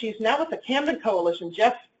Michigan. She's now with the Camden Coalition.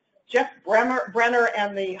 Jeff Brenner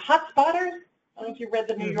and the Hotspotters. I don't know if you read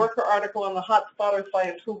the New Yorker article on the Hotspotters by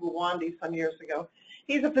Atul Gawande some years ago.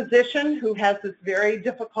 He's a physician who has this very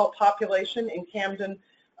difficult population in Camden,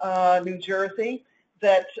 New Jersey,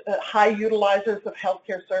 that high utilizers of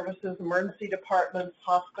healthcare services, emergency departments,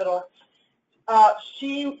 hospitals.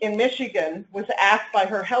 She, in Michigan, was asked by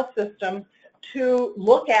her health system to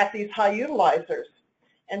look at these high utilizers.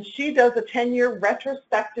 And she does a 10-year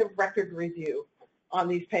retrospective record review on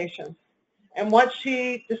these patients. And what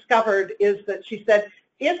she discovered is that she said,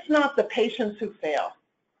 it's not the patients who fail.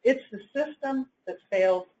 It's the system that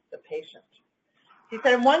fails the patient. She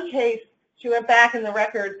said in one case, she went back in the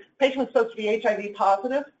record, the patient was supposed to be HIV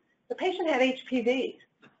positive. The patient had HPV.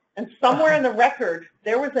 And somewhere in the record,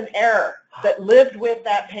 there was an error that lived with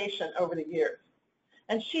that patient over the years.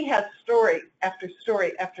 And she has story after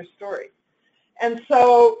story after story. And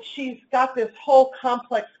so she's got this whole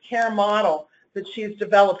complex care model that she's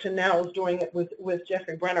developed and now is doing it with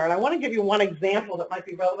Jeffrey Brenner. And I want to give you one example that might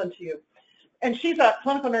be relevant to you. And she's a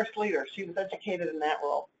clinical nurse leader. She was educated in that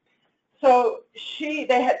role. So they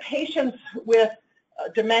had patients with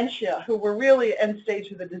dementia who were really end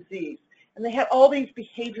stage of the disease. And they had all these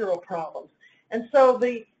behavioral problems. And so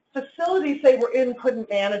the facilities they were in couldn't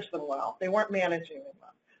manage them well. They weren't managing them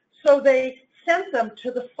well. So they sent them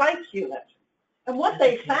to the psych unit. And what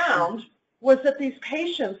they found was that these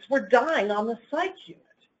patients were dying on the psych unit.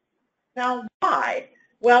 Now, why?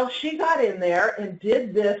 Well, she got in there and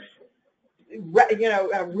did this,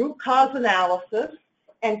 a root cause analysis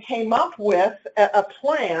and came up with a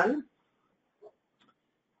plan,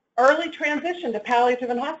 early transition to palliative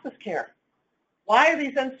and hospice care. Why are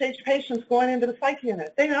these end-stage patients going into the psych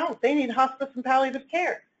unit? They don't. They need hospice and palliative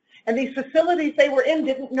care. And these facilities they were in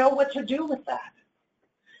didn't know what to do with that.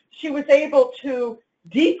 She was able to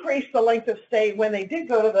decrease the length of stay when they did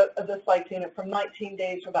go to the psych unit from 19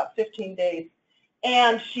 days to about 15 days.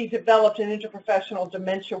 And she developed an interprofessional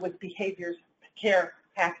dementia with behaviors care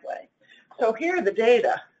pathway. So here are the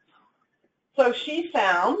data. So she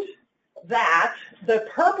found that the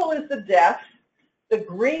purple is the deaths, the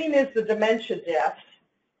green is the dementia deaths,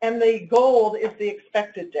 and the gold is the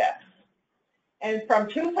expected deaths. And from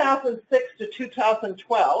 2006 to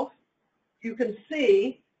 2012, you can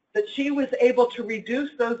see that she was able to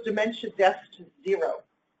reduce those dementia deaths to zero.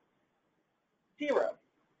 Zero.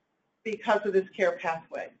 Because of this care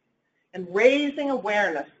pathway. And raising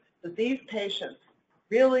awareness that these patients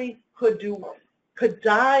really could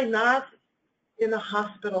die not in a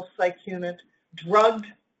hospital psych unit, drugged,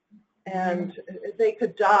 and they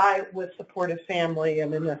could die with supportive family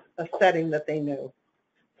and in a setting that they knew.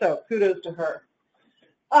 So kudos to her.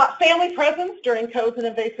 Family presence during codes and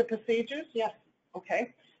invasive procedures. Yes.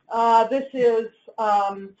 Okay. This is,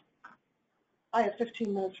 I have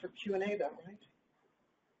 15 minutes for Q&A though, right?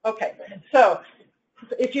 Okay. So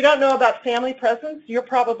if you don't know about family presence, you're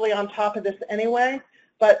probably on top of this anyway,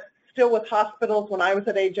 but still with hospitals, when I was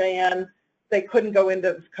at AJN, they couldn't go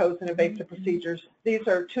into codes and invasive procedures. These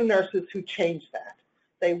are two nurses who changed that.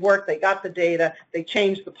 They worked, they got the data, they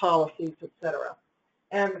changed the policies, etc.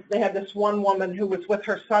 And they had this one woman who was with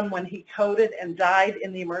her son when he coded and died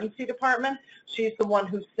in the emergency department. She's the one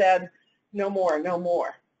who said, no more, no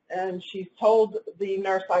more. And she told the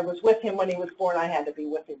nurse, I was with him when he was born, I had to be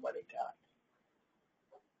with him when he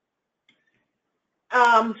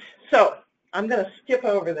died. So I'm going to skip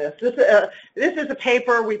over this. This is a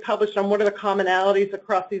paper we published on what are the commonalities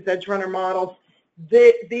across these edge runner models.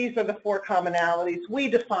 These are the 4 commonalities. We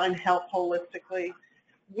define health holistically.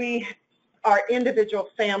 We are individual,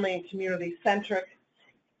 family, and community-centric.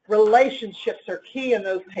 Relationships are key, and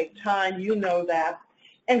those take time. You know that.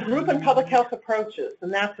 And group and public health approaches,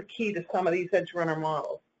 and that's the key to some of these edge runner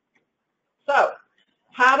models. So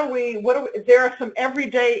how do we, there are some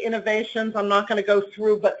everyday innovations I'm not going to go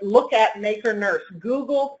through, but look at Maker Nurse.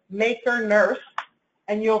 Google Maker Nurse,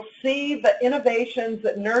 and you'll see the innovations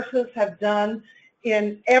that nurses have done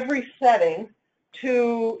in every setting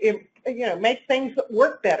to, make things that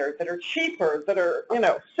work better, that are cheaper, that are,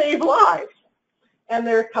 save lives. And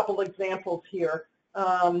there are a couple examples here.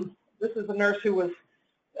 This is a nurse who was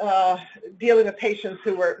dealing with patients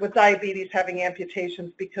who were with diabetes having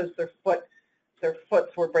amputations because their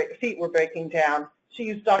feet were breaking down. She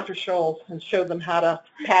used Dr. Scholl's and showed them how to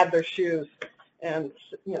pad their shoes. And,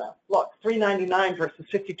 look, $399 versus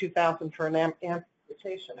 $52,000 for an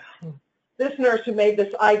amputation. This nurse who made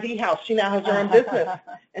this IV house, she now has her own business,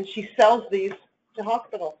 and she sells these to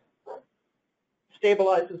hospitals,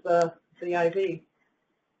 stabilizes the IV.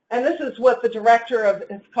 And this is what the director of,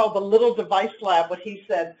 it's called the Little Device Lab, what he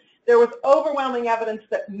said. There was overwhelming evidence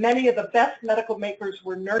that many of the best medical makers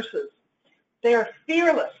were nurses. They are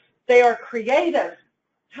fearless. They are creative.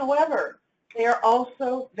 However, they are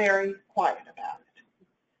also very quiet about it.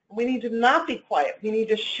 We need to not be quiet. We need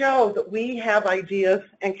to show that we have ideas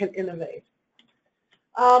and can innovate.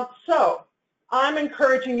 So I'm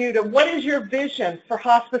encouraging you to, what is your vision for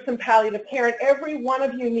hospice and palliative care? And every one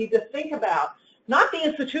of you need to think about, not the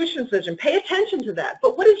institution's vision, pay attention to that,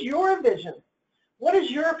 but what is your vision? What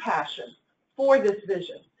is your passion for this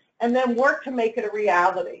vision? And then work to make it a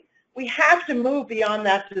reality. We have to move beyond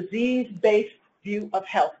that disease-based view of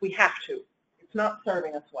health. We have to. It's not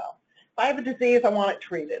serving us well. If I have a disease, I want it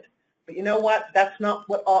treated. But you know what? That's not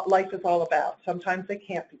what life is all about. Sometimes they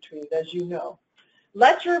can't be treated, as you know.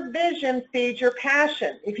 Let your vision feed your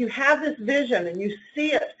passion. If you have this vision and you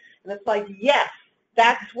see it, and it's like, yes,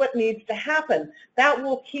 that's what needs to happen, that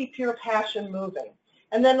will keep your passion moving.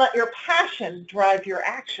 And then let your passion drive your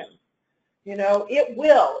action. It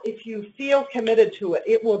will, if you feel committed to it,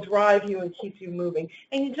 it will drive you and keep you moving.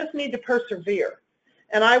 And you just need to persevere.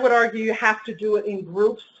 And I would argue you have to do it in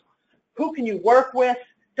groups. Who can you work with?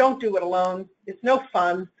 Don't do it alone. It's no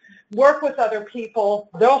fun. Work with other people.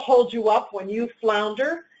 They'll hold you up when you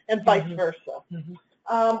flounder, and vice versa.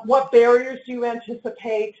 What barriers do you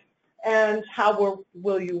anticipate, and how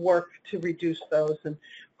will you work to reduce those? And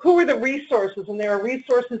who are the resources? And there are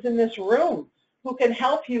resources in this room who can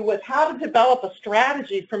help you with how to develop a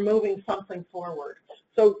strategy for moving something forward.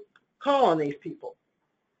 So call on these people.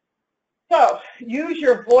 So use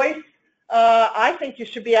your voice. I think you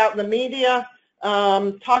should be out in the media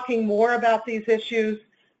talking more about these issues.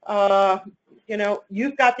 You know,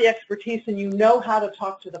 you've got the expertise and you know how to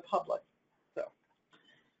talk to the public.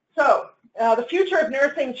 So the future of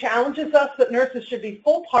nursing challenges us that nurses should be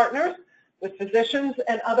full partners with physicians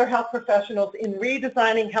and other health professionals in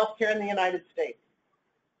redesigning healthcare in the United States.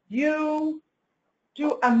 You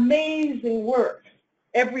do amazing work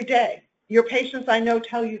every day. Your patients, I know,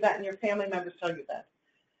 tell you that, and your family members tell you that.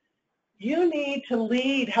 You need to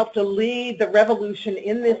lead, help to lead the revolution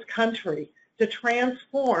in this country to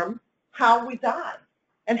transform how we die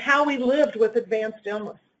and how we lived with advanced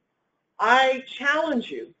illness. I challenge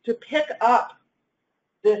you to pick up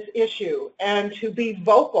this issue and to be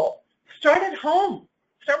vocal. Start at home.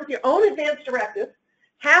 Start with your own advance directive.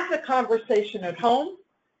 Have the conversation at home,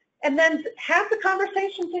 and then have the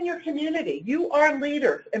conversations in your community. You are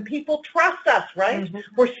leaders, and people trust us, right? Mm-hmm.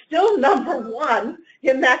 We're still #1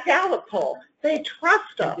 in that Gallup poll. They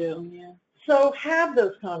trust us. They do, yeah. So have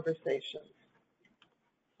those conversations.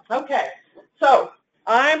 Okay, so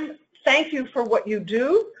thank you for what you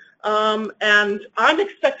do. And I'm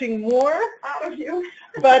expecting more out of you,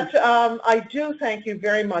 but I do thank you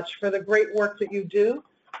very much for the great work that you do.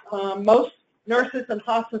 Most nurses in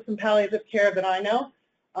hospice and palliative care that I know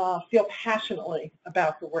feel passionately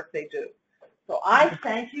about the work they do. So I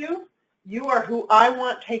thank you. You are who I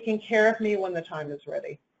want taking care of me when the time is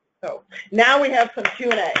ready. So now we have some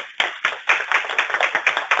Q&A.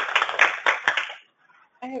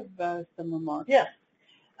 I have some remarks. Yes.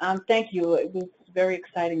 Thank you. It was very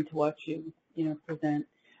exciting to watch you, present.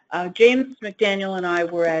 James McDaniel and I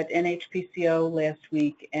were at NHPCO last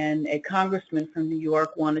week, and a congressman from New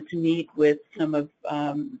York wanted to meet with some of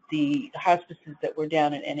the hospices that were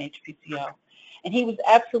down at NHPCO. And he was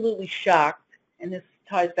absolutely shocked, and this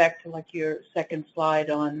ties back to like your second slide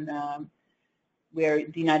on where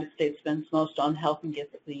the United States spends most on health and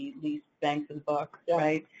gets the least bang for the buck, yeah.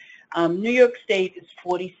 Right? New York State is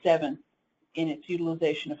 47th in its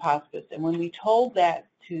utilization of hospice. And when we told that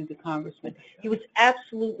to the congressman, he was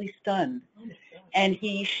absolutely stunned. And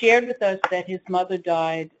he shared with us that his mother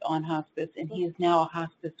died on hospice, and he is now a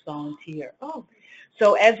hospice volunteer. Oh.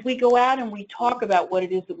 So as we go out and we talk about what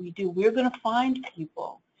it is that we do, we're going to find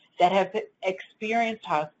people that have experienced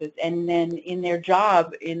hospice, and then in their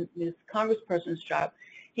job, in this congressperson's job,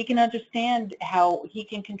 he can understand how he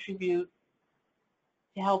can contribute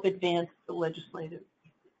to help advance the legislative.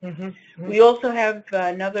 Mm-hmm. We also have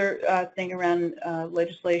another thing around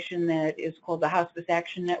legislation that is called the Hospice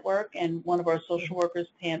Action Network, and one of our social workers,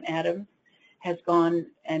 Pam Adams, has gone,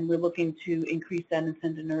 and we're looking to increase that and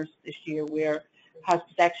send a nurse this year, where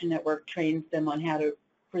Hospice Action Network trains them on how to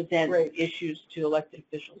present issues to elected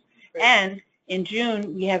officials. Great. And in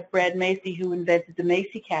June, we have Brad Macy, who invented the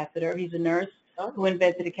Macy catheter. He's a nurse who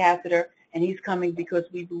invented a catheter, and he's coming because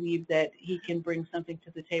we believe that he can bring something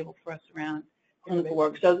to the table for us around clinical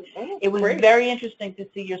work. So it was very interesting to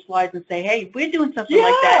see your slides and say, hey, we're doing something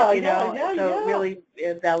like that, so it really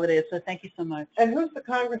validated. So thank you so much. And who's the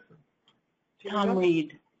congressman? Tom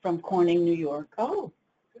Reed from Corning, New York. Oh,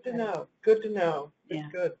 good to know. Good to know. Yeah.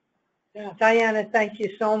 Good. Yeah. Diana, thank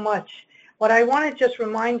you so much. What I want to just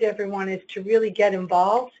remind everyone is to really get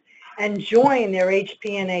involved and join their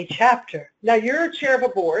HPNA chapter. Now, you're a chair of a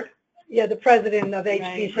board. Yeah, the president of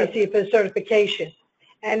HPCC for certification.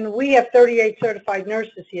 And we have 38 certified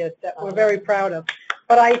nurses here that we're very proud of.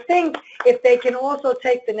 But I think if they can also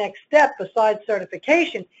take the next step besides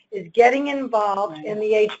certification is getting involved in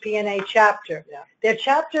the HPNA chapter. Yeah. Their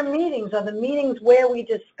chapter meetings are the meetings where we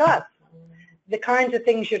discuss the kinds of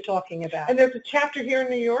things you're talking about. And there's a chapter here in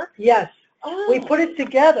New York? Yes. Oh. We put it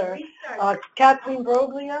together. Kathleen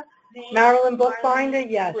Broglia, Marilyn Bookbinder,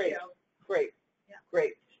 yes. Great, great,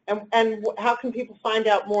 great. And how can people find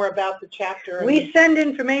out more about the chapter? We send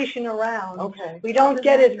information around. Okay. We don't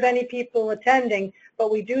get as many people attending,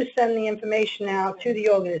 but we do send the information out to the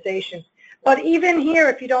organization. But even here,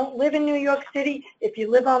 if you don't live in New York City, if you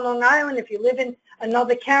live on Long Island, if you live in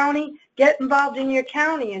another county, get involved in your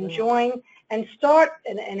county and join and start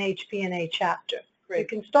an HPNA chapter. Great. You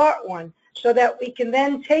can start one so that we can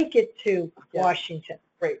then take it to Washington.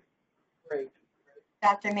 Great, great.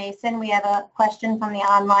 Dr. Mason, we have a question from the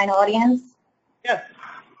online audience. Yes.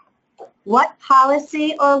 What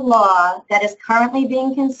policy or law that is currently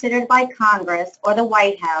being considered by Congress or the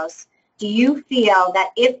White House do you feel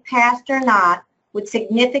that, if passed or not, would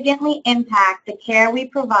significantly impact the care we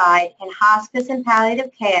provide in hospice and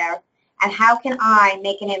palliative care, and how can I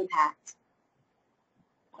make an impact?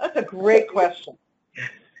 That's a great question.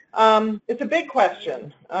 It's a big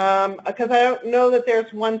question because I don't know that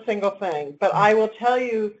there's one single thing, but I will tell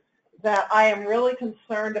you that I am really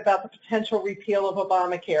concerned about the potential repeal of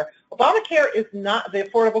Obamacare. Obamacare is not, the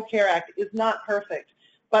Affordable Care Act is not perfect,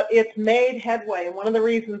 but it's made headway. And one of the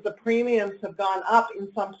reasons the premiums have gone up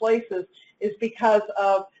in some places is because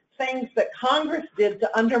of things that Congress did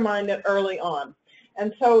to undermine it early on.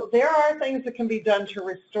 And so there are things that can be done to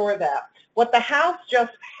restore that. What the House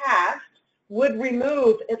just passed would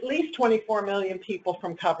remove at least 24 million people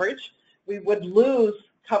from coverage. We would lose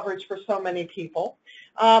coverage for so many people.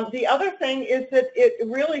 The other thing is that it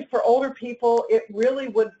really, for older people, it really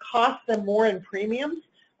would cost them more in premiums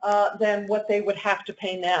than what they would have to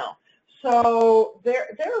pay now. So there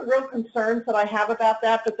are real concerns that I have about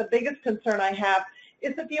that, but the biggest concern I have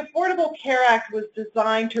is that the Affordable Care Act was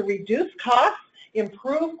designed to reduce costs,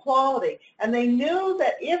 improve quality, and they knew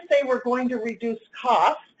that if they were going to reduce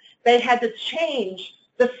costs, they had to change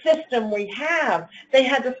the system we have. They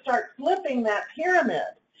had to start flipping that pyramid.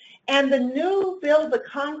 And the new bill that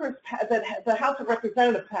Congress, that the House of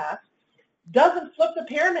Representatives passed, doesn't flip the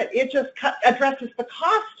pyramid. It just addresses the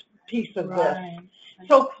cost piece of this.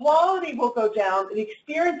 So quality will go down, the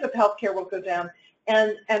experience of healthcare will go down,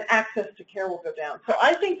 and access to care will go down. So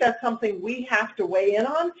I think that's something we have to weigh in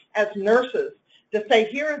on as nurses to say,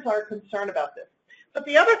 here is our concern about this. But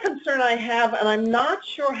the other concern I have, and I'm not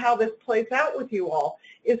sure how this plays out with you all,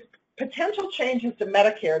 is potential changes to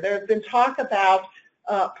Medicare. There has been talk about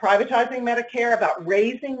privatizing Medicare, about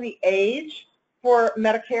raising the age for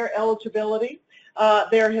Medicare eligibility.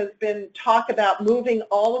 There has been talk about moving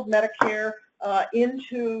all of Medicare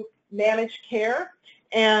into managed care.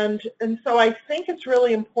 And so I think it's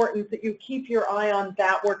really important that you keep your eye on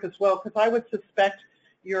that work as well, because I would suspect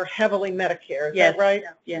you're heavily Medicare. Is that right?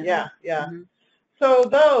 Yeah. Mm-hmm. So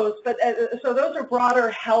those are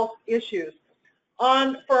broader health issues.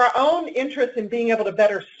 For our own interest in being able to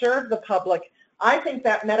better serve the public, I think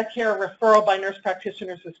that Medicare referral by nurse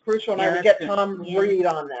practitioners is crucial, and I would get Tom Reed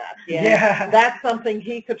on that. Yeah. That's something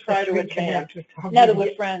he could try to advance. Now that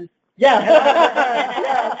we're friends. Yeah.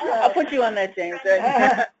 I'll put you on that, James.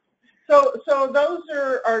 So those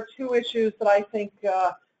are two issues that I think,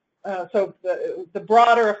 so the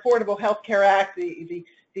broader Affordable Health Care Act, the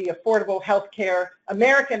Affordable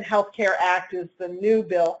American Health Care Act is the new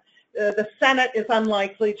bill. The Senate is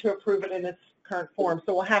unlikely to approve it in its current form,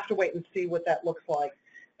 so we'll have to wait and see what that looks like.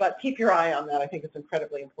 But keep your eye on that. I think it's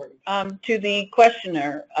incredibly important. To the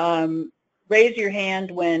questioner, raise your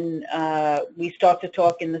hand when we start to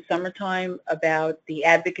talk in the summertime about the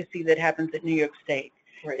advocacy that happens at New York State.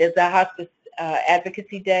 Right. There's a hospice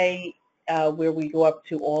advocacy day where we go up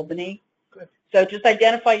to Albany. Good. So just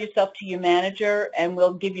identify yourself to your manager, and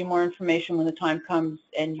we'll give you more information when the time comes,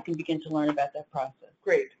 and you can begin to learn about that process.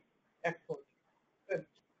 Great. Excellent. Good.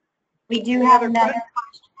 We do have another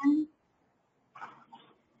question.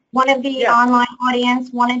 One of the online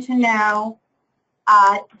audience wanted to know,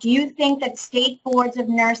 do you think that state boards of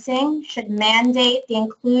nursing should mandate the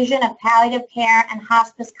inclusion of palliative care and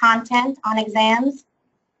hospice content on exams?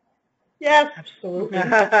 Yes. Absolutely.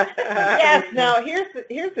 Yes. Now,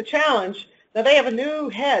 here's the challenge. Now, they have a new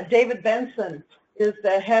head. David Benson is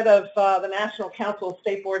the head of the National Council of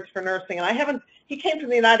State Boards for Nursing, and he came to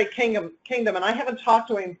the United Kingdom, and I haven't talked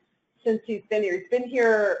to him since he's been here. He's been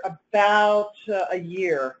here about a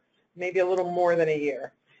year, maybe a little more than a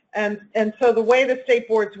year. And so the way the state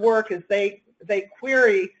boards work is they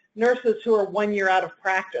query nurses who are 1 year out of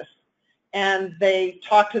practice, and they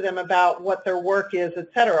talk to them about what their work is, et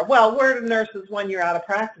cetera. Well, where do nurses 1 year out of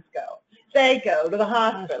practice go? They go to the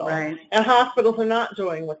hospital, right. And hospitals are not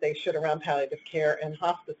doing what they should around palliative care and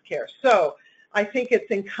hospice care. So I think it's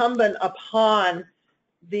incumbent upon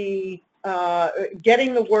the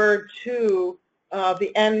getting the word to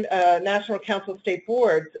the National Council of State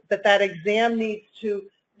Boards that exam needs to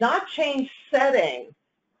not change setting,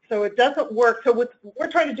 so it doesn't work. So we're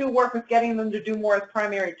trying to do work with getting them to do more as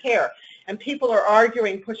primary care, and people are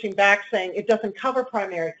arguing, pushing back, saying it doesn't cover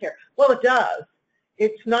primary care. Well, it does.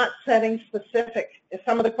 It's not setting specific.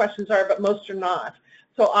 Some of the questions are, but most are not.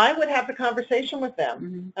 So I would have the conversation with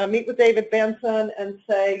them, meet with David Benson and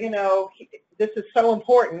say, you know, this is so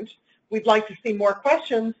important. We'd like to see more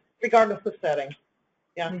questions regardless of setting.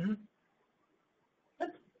 Yeah. Mm-hmm.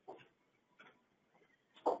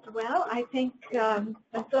 Well, I think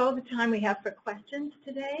that's all the time we have for questions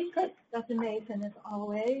today. Good. Dr. Mason, as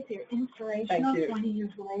always, you're inspirational. Thank you. 20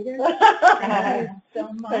 years later. Thank you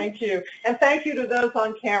so much. Thank you. And thank you to those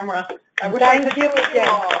on camera. Thank you again.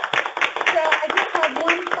 All. So I just have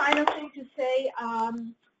one final thing to say.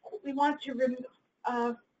 We want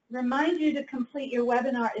to remind you to complete your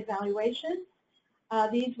webinar evaluation.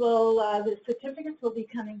 The certificates will be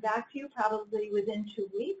coming back to you probably within 2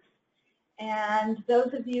 weeks. And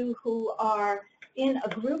those of you who are in a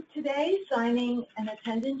group today signing an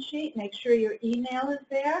attendance sheet, make sure your email is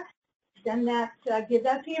there. Send that, give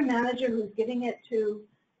that to your manager who's giving it to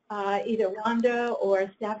either Wanda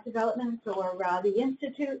or staff development or the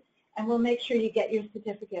Institute, and we'll make sure you get your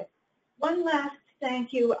certificate. One last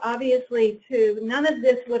thank you, obviously, to none of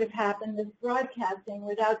this would have happened, this broadcasting,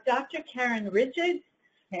 without Dr. Karen Richards,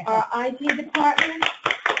 our IT department,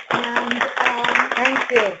 and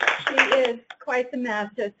Thank you. she is quite the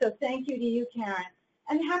master. So thank you to you, Karen.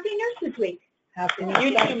 And happy Nurses Week. Happy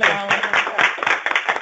You too, Marilyn.